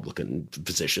conventional Republican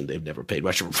position they've never paid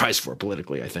much of a price for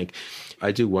politically, I think.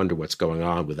 I do wonder what's going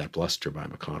on with that bluster by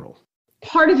McConnell.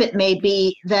 Part of it may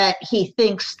be that he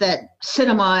thinks that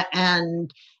Sinema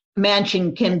and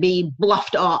Manchin can be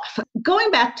bluffed off.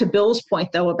 Going back to Bill's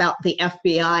point, though, about the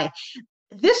FBI,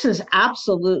 this is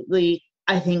absolutely,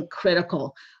 I think,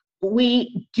 critical.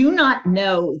 We do not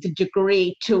know the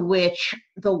degree to which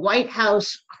the White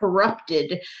House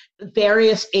corrupted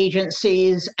various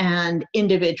agencies and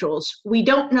individuals. We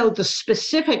don't know the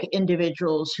specific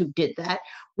individuals who did that.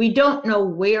 We don't know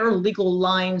where legal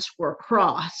lines were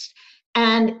crossed.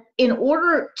 And in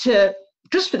order to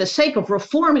just for the sake of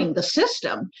reforming the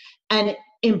system and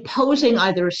imposing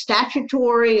either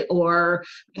statutory or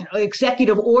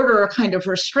executive order kind of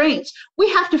restraints, we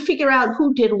have to figure out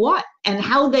who did what and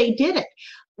how they did it.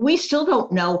 We still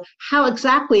don't know how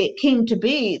exactly it came to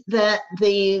be that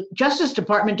the Justice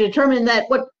Department determined that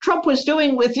what Trump was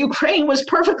doing with Ukraine was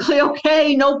perfectly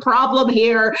okay, no problem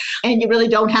here, and you really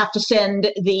don't have to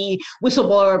send the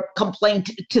whistleblower complaint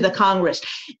to the Congress.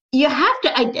 You have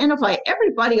to identify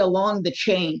everybody along the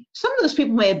chain. Some of those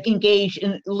people may have engaged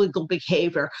in illegal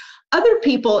behavior. Other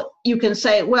people, you can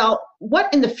say, well,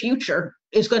 what in the future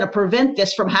is going to prevent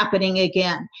this from happening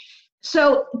again?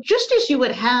 So just as you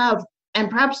would have, and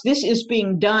perhaps this is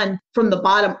being done from the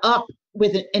bottom up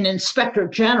with an inspector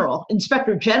general.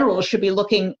 Inspector general should be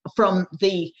looking from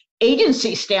the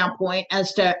agency standpoint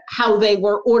as to how they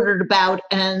were ordered about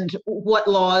and what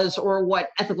laws or what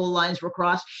ethical lines were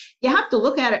crossed. You have to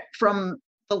look at it from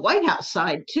the White House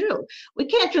side too. We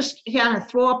can't just kind of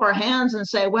throw up our hands and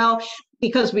say, well,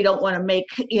 because we don't want to make,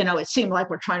 it seem like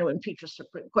we're trying to impeach a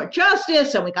Supreme Court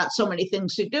justice and we got so many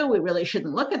things to do, we really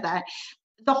shouldn't look at that.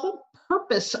 The whole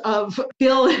purpose of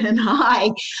Bill and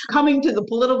I coming to the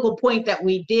political point that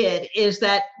we did is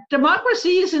that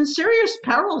democracy is in serious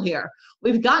peril here.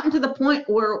 We've gotten to the point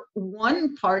where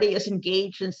one party is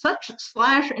engaged in such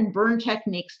slash and burn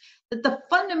techniques that the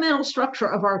fundamental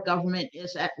structure of our government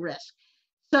is at risk.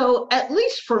 So at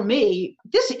least for me,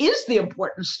 this is the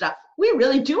important stuff. We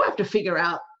really do have to figure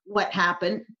out what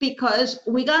happened because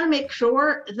we got to make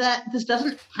sure that this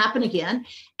doesn't happen again.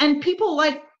 And people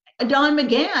like Don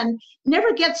McGahn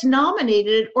never gets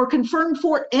nominated or confirmed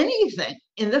for anything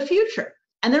in the future.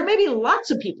 And there may be lots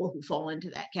of people who fall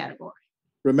into that category.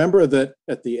 Remember that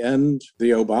at the end,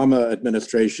 the Obama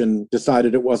administration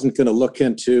decided it wasn't going to look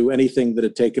into anything that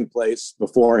had taken place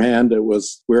beforehand. It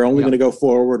was, we're only going to go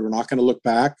forward. We're not going to look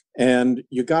back. And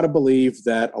you got to believe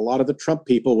that a lot of the Trump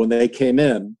people, when they came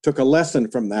in, took a lesson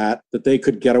from that they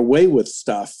could get away with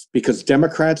stuff because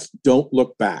Democrats don't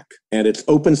look back. And it's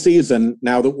open season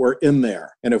now that we're in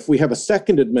there. And if we have a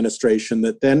second administration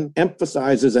that then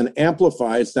emphasizes and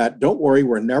amplifies that, don't worry,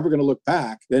 we're never going to look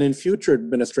back, then in future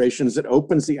administrations, it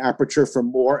opens the aperture for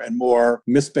more and more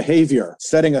misbehavior.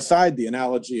 Setting aside the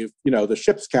analogy of, the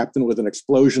ship's captain with an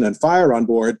explosion and fire on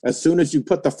board, as soon as you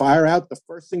put the fire out, the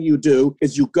first thing you do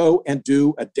is you go and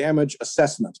do a damage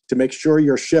assessment to make sure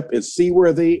your ship is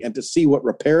seaworthy and to see what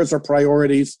repairs are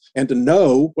priorities and to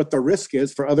know what the risk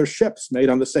is for other ships made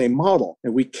on the same model.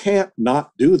 And we can't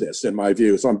not do this, in my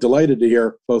view. So I'm delighted to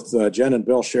hear both Jen and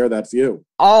Bill share that view.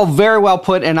 All very well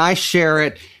put, and I share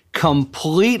it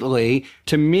completely.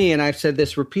 To me, and I've said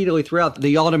this repeatedly throughout,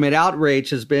 the ultimate outrage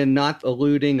has been not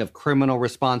alluding of criminal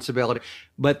responsibility,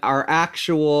 but our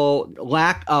actual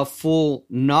lack of full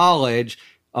knowledge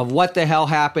of what the hell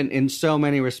happened in so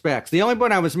many respects. The only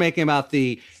point I was making about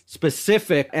the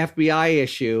specific FBI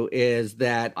issue is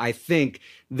that I think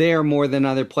there, more than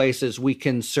other places, we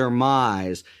can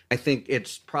surmise. I think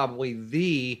it's probably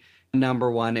the number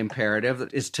one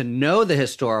imperative is to know the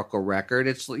historical record.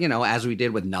 It's, as we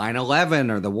did with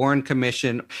 9/11 or the Warren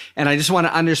Commission. And I just want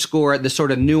to underscore the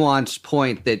sort of nuanced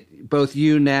point that both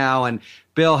you now and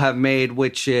Bill have made,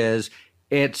 which is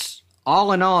it's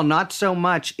all in all, not so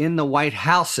much in the White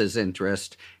House's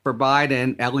interest. For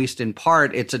Biden, at least in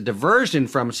part, it's a diversion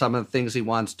from some of the things he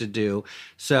wants to do.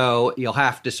 So you'll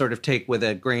have to sort of take with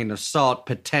a grain of salt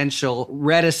potential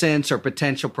reticence or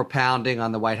potential propounding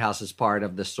on the White House's part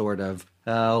of the sort of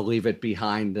leave it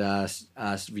behind us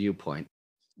viewpoint.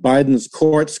 Biden's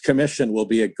courts commission will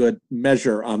be a good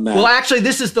measure on that. Well, actually,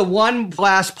 this is the one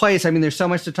last place. I mean, there's so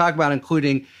much to talk about,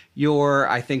 including your,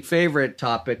 I think, favorite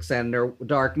topic, Senator,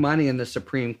 dark money in the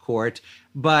Supreme Court.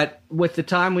 But with the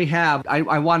time we have,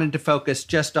 I wanted to focus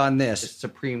just on this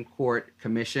Supreme Court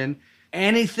commission.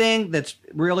 Anything that's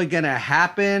really going to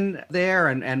happen there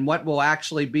and what will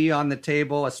actually be on the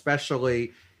table,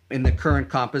 especially in the current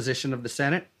composition of the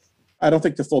Senate? I don't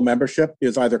think the full membership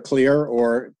is either clear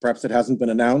or perhaps it hasn't been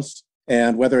announced.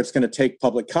 And whether it's going to take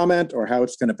public comment or how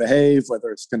it's going to behave, whether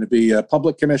it's going to be a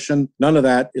public commission, none of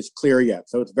that is clear yet.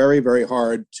 So it's very, very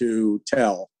hard to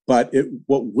tell. But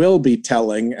what will be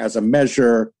telling as a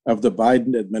measure of the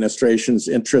Biden administration's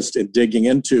interest in digging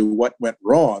into what went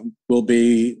wrong will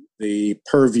be the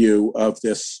purview of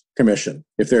this commission.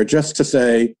 If they're just to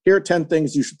say, here are 10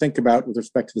 things you should think about with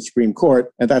respect to the Supreme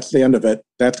Court, and that's the end of it,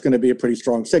 that's going to be a pretty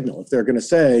strong signal. If they're going to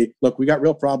say, look, we got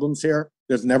real problems here.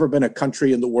 There's never been a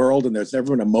country in the world, and there's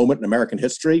never been a moment in American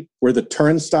history where the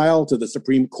turnstile to the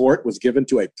Supreme Court was given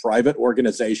to a private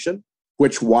organization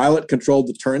which, while it controlled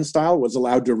the turnstile, was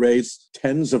allowed to raise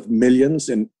tens of millions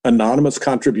in anonymous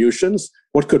contributions.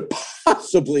 What could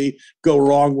possibly go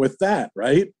wrong with that,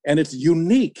 right? And it's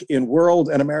unique in world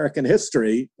and American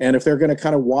history. And if they're going to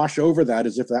kind of wash over that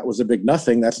as if that was a big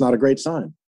nothing, that's not a great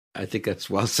sign. I think that's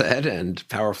well said and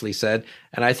powerfully said.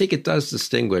 And I think it does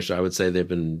distinguish. I would say there have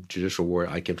been judicial war.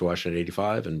 I came to Washington in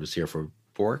 85 and was here for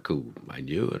Bork, who I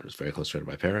knew and was very close friend of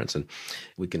my parents. And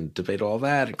we can debate all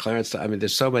that. And Clarence, I mean,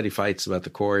 there's so many fights about the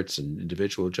courts and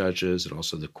individual judges and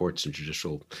also the courts and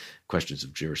judicial questions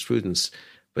of jurisprudence.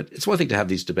 But it's one thing to have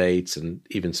these debates and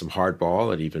even some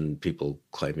hardball and even people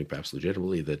claiming perhaps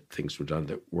legitimately that things were done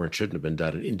that shouldn't have been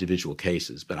done in individual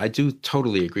cases. But I do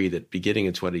totally agree that beginning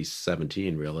in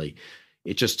 2017, really,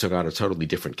 it just took on a totally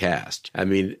different cast. I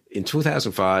mean, in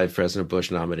 2005, President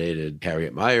Bush nominated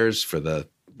Harriet Miers for the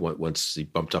once he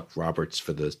bumped up Roberts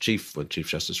for the chief, when Chief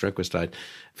Justice Rehnquist died,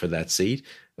 for that seat.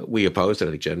 We opposed it.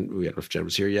 I think we don't know if Jen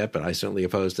was here yet, but I certainly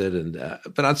opposed it. And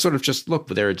but I'd sort of just look,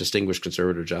 there are distinguished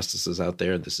conservative justices out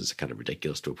there, and this is kind of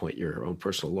ridiculous to appoint your own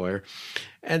personal lawyer.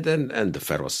 And the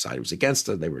Federalist Society was against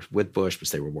it. They were with Bush, but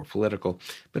they were more political.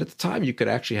 But at the time, you could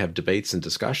actually have debates and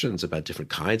discussions about different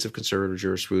kinds of conservative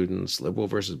jurisprudence, liberal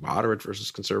versus moderate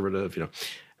versus conservative,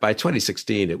 By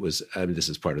 2016, it was, this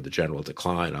is part of the general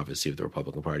decline, obviously, of the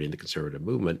Republican Party and the conservative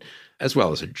movement, as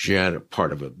well as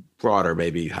part of a broader,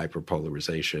 maybe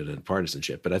hyperpolarization and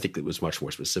partisanship. But I think it was much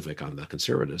more specific on the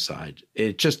conservative side.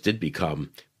 It just did become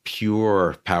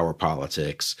pure power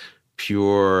politics,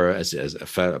 pure as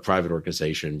a private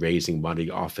organization, raising money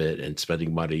off it and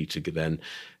spending money to then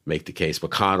make the case.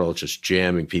 McConnell just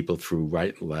jamming people through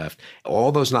right and left.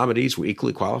 All those nominees were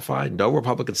equally qualified. No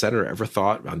Republican senator ever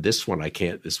thought, on this one,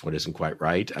 this one isn't quite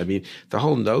right. I mean, the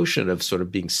whole notion of sort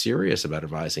of being serious about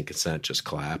advising consent just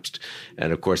collapsed.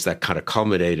 And of course, that kind of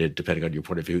culminated, depending on your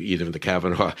point of view, either in the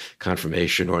Kavanaugh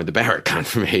confirmation or in the Barrett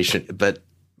confirmation. But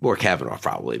more Kavanaugh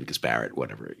probably, because Barrett,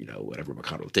 whatever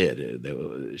McConnell did, there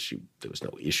was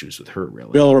no issues with her,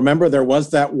 really. Bill, remember, there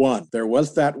was that one,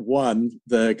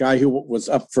 the guy who was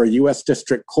up for U.S.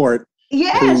 District Court,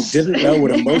 yes, who didn't know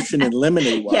what a motion in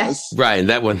limine was. Yes. Right, and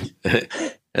that one,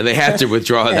 and they had to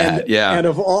withdraw that, yeah. And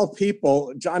of all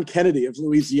people, John Kennedy of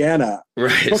Louisiana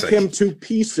took him to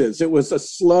pieces. It was a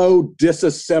slow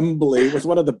disassembly. It was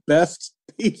one of the best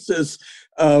pieces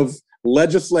of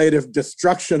legislative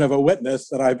destruction of a witness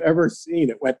that I've ever seen.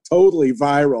 It went totally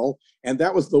viral, and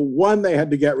that was the one they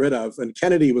had to get rid of, and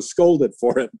Kennedy was scolded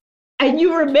for it. And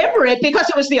you remember it because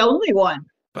it was the only one.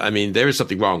 I mean, there is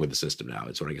something wrong with the system now.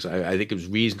 It's what I guess. I think it was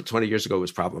reasonable. 20 years ago, it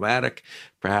was problematic,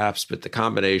 perhaps, but the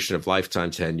combination of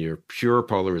lifetime tenure, pure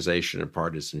polarization and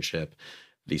partisanship,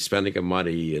 the spending of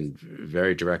money in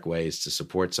very direct ways to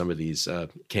support some of these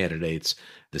candidates,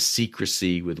 the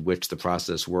secrecy with which the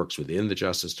process works within the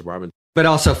Justice Department. But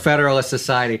also Federalist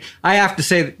Society. I have to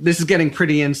say, this is getting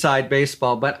pretty inside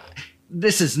baseball, but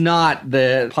this is not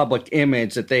the public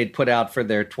image that they'd put out for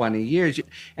their 20 years.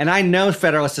 And I know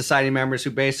Federalist Society members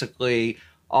who basically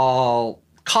all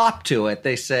cop to it.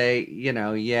 They say,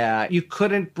 you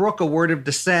couldn't brook a word of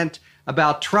dissent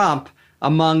about Trump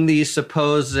among these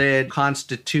supposed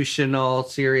constitutional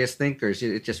serious thinkers.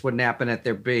 It just wouldn't happen at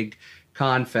their big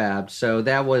confab. So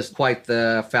that was quite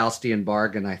the Faustian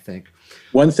bargain, I think.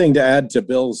 One thing to add to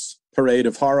Bill's parade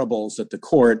of horribles at the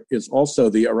court is also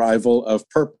the arrival of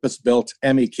purpose-built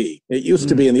amici. It used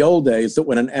to be in the old days that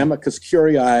when an amicus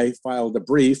curiae filed a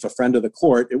brief, a friend of the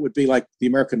court, it would be like the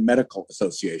American Medical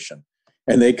Association.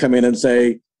 And they'd come in and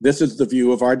say, this is the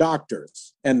view of our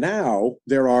doctors. And now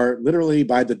there are literally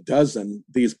by the dozen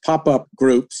these pop-up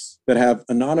groups that have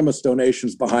anonymous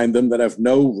donations behind them that have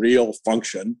no real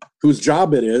function, whose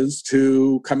job it is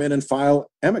to come in and file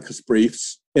amicus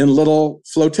briefs in little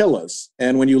flotillas.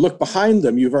 And when you look behind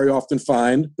them, you very often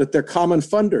find that they're common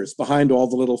funders behind all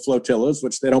the little flotillas,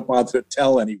 which they don't bother to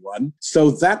tell anyone.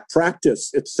 So that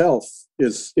practice itself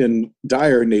is in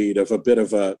dire need of a bit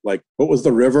of a, what was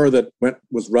the river that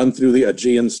was run through the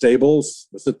Aegean stables?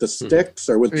 Was it the Styx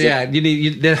or was it? You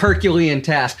need the Herculean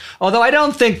task. Although I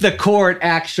don't think the court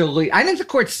I think the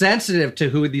court's sensitive to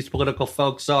who these political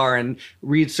folks are and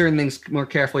reads certain things more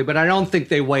carefully, but I don't think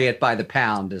they weigh it by the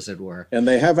pound, as it were. And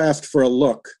they have asked for a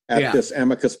look at this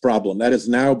amicus problem. That is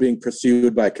now being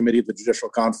pursued by a committee of the Judicial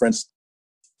Conference.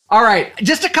 All right,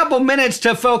 just a couple minutes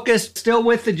to focus, still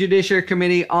with the Judiciary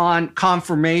Committee, on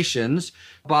confirmations.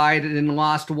 Biden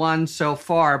lost one so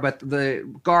far, but the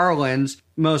Garland's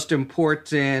most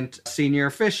important senior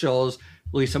officials,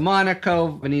 Lisa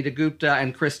Monaco, Vanita Gupta,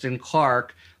 and Kristen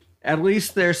Clark, at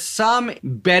least there's some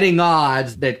betting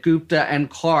odds that Gupta and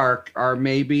Clark are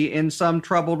maybe in some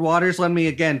troubled waters. Let me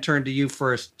again turn to you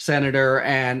first, Senator,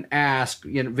 and ask,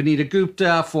 Vanita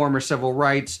Gupta, former Civil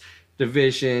Rights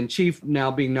Division chief, now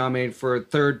being nominated for a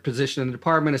third position in the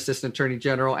department, Assistant Attorney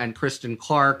General, and Kristen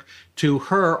Clark to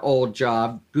her old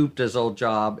job, Gupta's old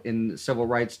job in the Civil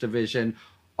Rights Division.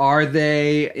 Are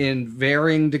they in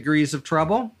varying degrees of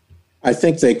trouble? I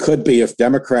think they could be if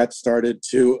Democrats started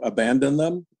to abandon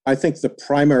them. I think the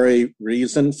primary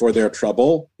reason for their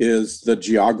trouble is the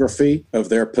geography of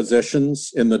their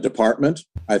positions in the department.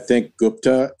 I think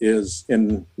Gupta is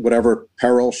in whatever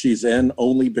peril she's in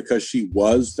only because she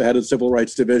was the head of the Civil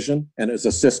Rights Division, and as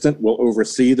assistant will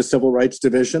oversee the Civil Rights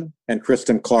Division. And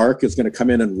Kristen Clark is going to come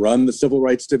in and run the Civil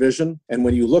Rights Division. And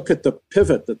when you look at the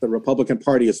pivot that the Republican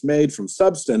Party has made from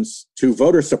substance to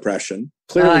voter suppression,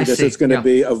 clearly this is going to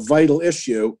be a vital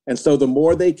issue. And so the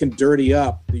more they can dirty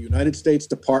up the United States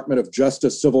Department of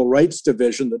Justice Civil Rights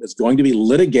Division that is going to be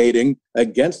litigating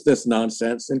against this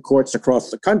nonsense in courts across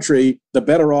the country, the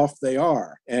better off they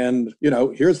are. And,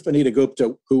 here's Vanita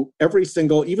Gupta, who every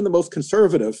single, even the most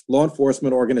conservative law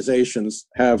enforcement organizations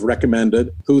have recommended,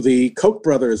 who the Koch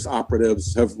brothers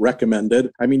operatives have recommended.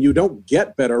 I mean, you don't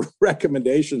get better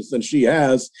recommendations than she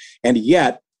has. And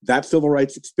yet, that civil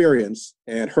rights experience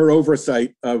and her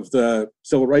oversight of the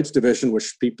Civil Rights Division,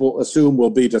 which people assume will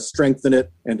be to strengthen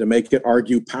it and to make it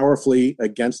argue powerfully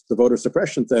against the voter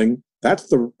suppression thing,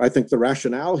 that's I think the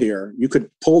rationale here. You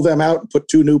could pull them out and put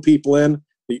two new people in,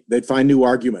 they'd find new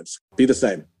arguments, be the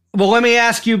same. Well, let me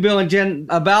ask you, Bill and Jen,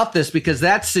 about this, because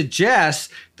that suggests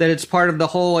that it's part of the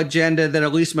whole agenda that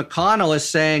Elise McConnell is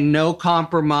saying no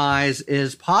compromise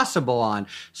is possible on.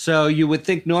 So you would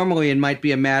think normally it might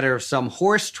be a matter of some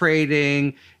horse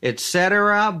trading, et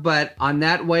cetera. But on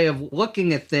that way of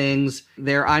looking at things,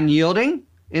 they're unyielding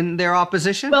in their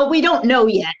opposition? Well, we don't know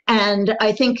yet. And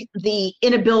I think the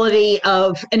inability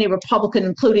of any Republican,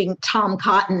 including Tom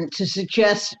Cotton, to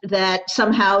suggest that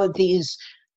somehow these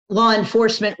law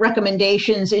enforcement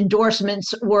recommendations,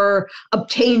 endorsements were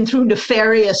obtained through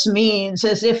nefarious means,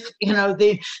 as if,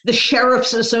 the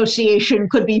Sheriff's Association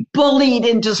could be bullied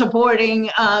into supporting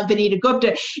Vanita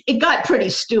Gupta. It got pretty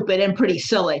stupid and pretty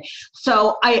silly.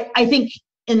 So I think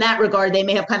in that regard, they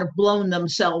may have kind of blown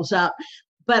themselves up.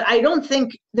 But I don't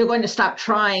think they're going to stop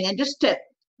trying. And just to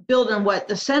build on what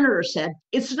the senator said,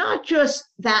 it's not just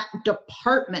that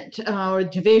department or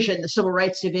division, the Civil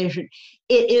Rights Division.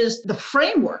 It is the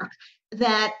framework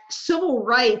that civil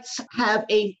rights have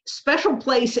a special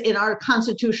place in our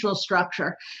constitutional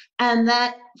structure. And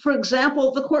that, for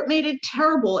example, the court made a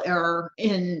terrible error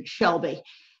in Shelby.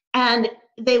 And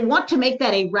they want to make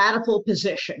that a radical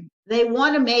position. They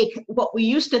want to make what we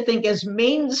used to think as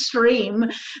mainstream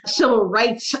civil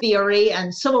rights theory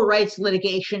and civil rights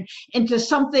litigation into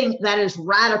something that is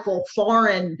radical,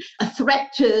 foreign, a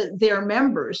threat to their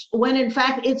members, when in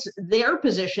fact it's their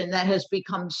position that has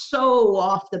become so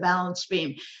off the balance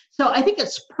beam. So I think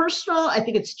it's personal, I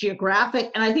think it's geographic,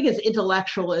 and I think it's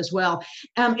intellectual as well.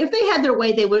 If they had their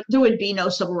way, there would be no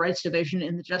Civil Rights Division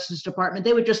in the Justice Department.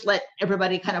 They would just let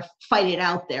everybody kind of fight it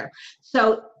out there.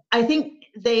 So I think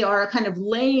they are kind of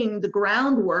laying the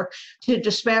groundwork to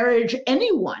disparage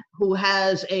anyone who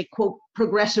has a, quote,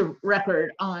 progressive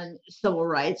record on civil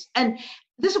rights. And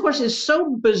this, of course, is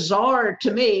so bizarre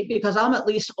to me because I'm at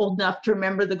least old enough to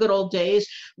remember the good old days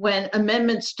when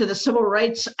amendments to the Civil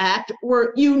Rights Act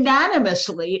were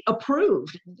unanimously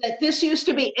approved. That this used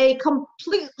to be a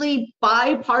completely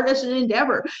bipartisan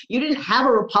endeavor. You didn't have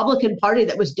a Republican Party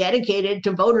that was dedicated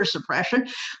to voter suppression.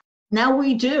 Now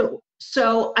we do.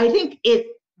 So I think it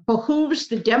behooves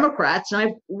the Democrats, and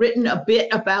I've written a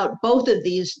bit about both of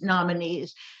these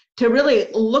nominees, to really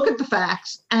look at the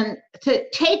facts and to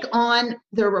take on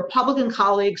their Republican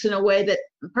colleagues in a way that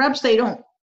perhaps they don't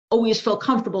always feel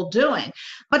comfortable doing,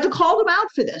 but to call them out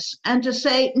for this and to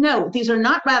say, no, these are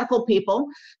not radical people.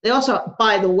 They also,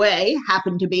 by the way,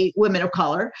 happen to be women of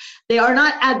color. They are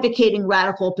not advocating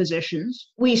radical positions.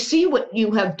 We see what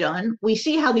you have done. We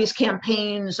see how these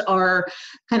campaigns are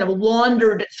kind of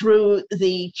laundered through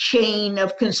the chain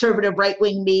of conservative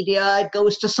right-wing media. It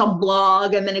goes to some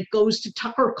blog, and then it goes to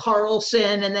Tucker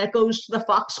Carlson, and then it goes to the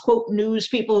Fox, quote, news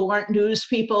people who aren't news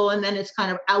people, and then it's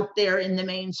kind of out there in the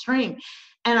mainstream.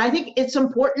 And I think it's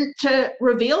important to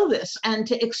reveal this and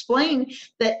to explain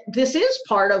that this is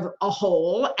part of a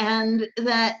whole, and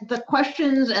that the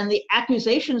questions and the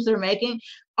accusations they're making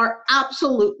are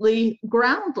absolutely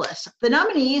groundless. The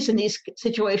nominees in these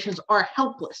situations are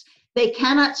helpless. They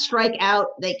cannot strike out.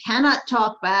 They cannot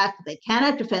talk back. They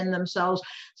cannot defend themselves.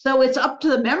 So it's up to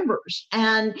the members.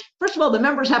 And first of all, the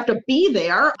members have to be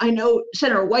there. I know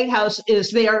Senator Whitehouse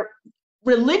is there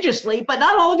religiously, but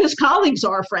not all of his colleagues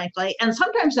are, frankly. And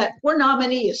sometimes that poor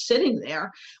nominee is sitting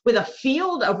there with a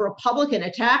field of Republican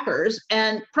attackers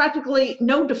and practically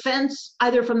no defense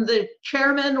either from the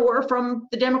chairman or from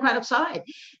the Democratic side.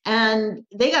 And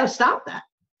they got to stop that.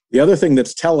 The other thing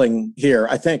that's telling here,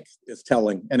 I think is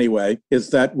telling anyway, is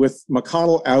that with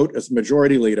McConnell out as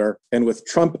majority leader and with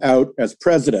Trump out as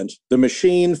president, the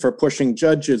machine for pushing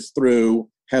judges through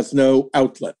has no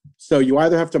outlet. So you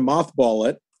either have to mothball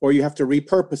it or you have to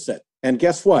repurpose it. And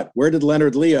guess what? Where did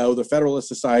Leonard Leo, the Federalist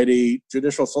Society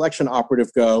judicial selection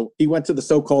operative, go? He went to the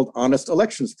so-called Honest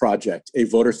Elections Project, a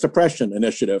voter suppression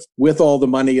initiative with all the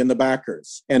money in the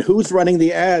backers. And who's running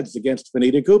the ads against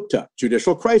Vanita Gupta?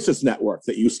 Judicial Crisis Network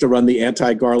that used to run the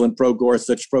anti-Garland,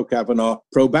 pro-Gorsuch, pro-Kavanaugh,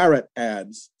 pro-Barrett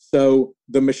ads. So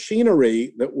the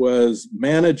machinery that was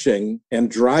managing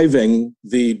and driving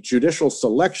the judicial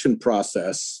selection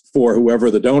process for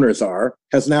whoever the donors are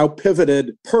has now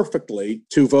pivoted perfectly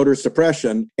to voter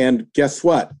suppression. And guess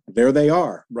what? There they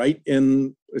are, right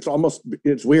in,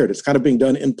 it's weird. It's kind of being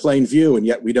done in plain view, and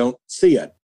yet we don't see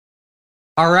it.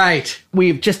 All right.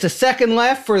 We've just a second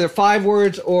left for the 5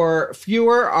 words or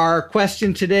fewer. Our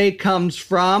question today comes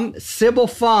from Sybil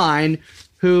Fine,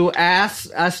 who asks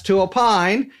us to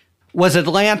opine, was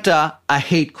Atlanta a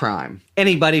hate crime?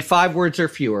 Anybody, 5 words or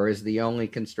fewer is the only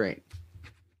constraint.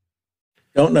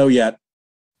 Don't know yet.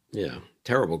 Yeah,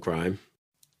 terrible crime.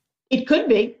 It could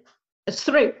be. It's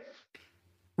 3.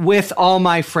 With all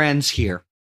my friends here.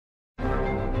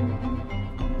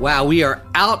 Wow, we are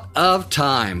out of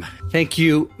time. Thank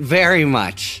you very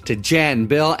much to Jen,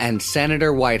 Bill, and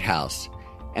Senator Whitehouse.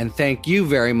 And thank you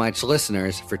very much,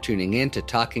 listeners, for tuning in to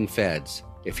Talking Feds.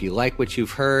 If you like what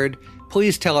you've heard,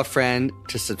 please tell a friend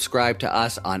to subscribe to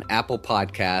us on Apple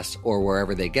Podcasts or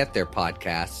wherever they get their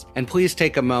podcasts. And please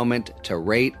take a moment to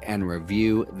rate and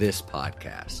review this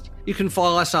podcast. You can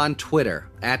follow us on Twitter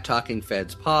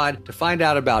 @TalkingFedsPod to find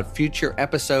out about future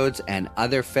episodes and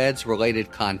other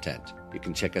Feds-related content. You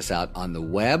can check us out on the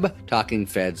web,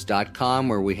 talkingfeds.com,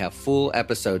 where we have full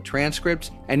episode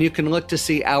transcripts, and you can look to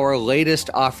see our latest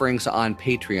offerings on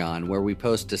Patreon, where we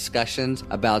post discussions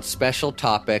about special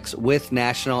topics with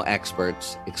national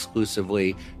experts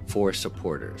exclusively for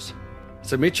supporters.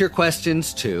 Submit your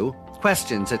questions to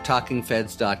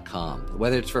questions@talkingfeds.com,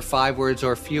 whether it's for 5 words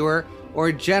or fewer,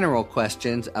 or general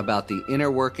questions about the inner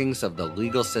workings of the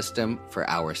legal system for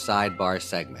our sidebar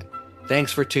segment.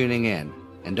 Thanks for tuning in.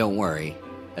 And don't worry,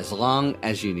 as long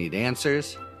as you need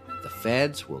answers, the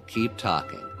Feds will keep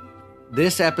talking.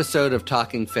 This episode of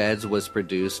Talking Feds was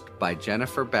produced by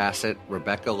Jennifer Bassett,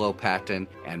 Rebecca Lopatin,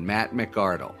 and Matt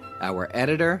McArdle. Our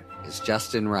editor is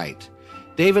Justin Wright.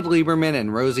 David Lieberman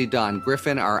and Rosie Dawn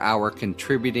Griffin are our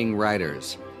contributing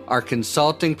writers. Our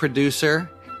consulting producer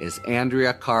is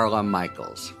Andrea Carla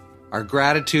Michaels. Our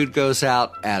gratitude goes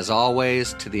out, as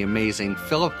always, to the amazing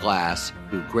Philip Glass,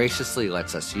 who graciously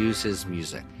lets us use his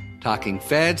music. Talking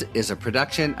Feds is a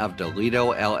production of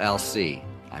Delito LLC.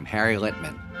 I'm Harry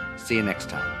Littman. See you next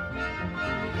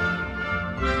time.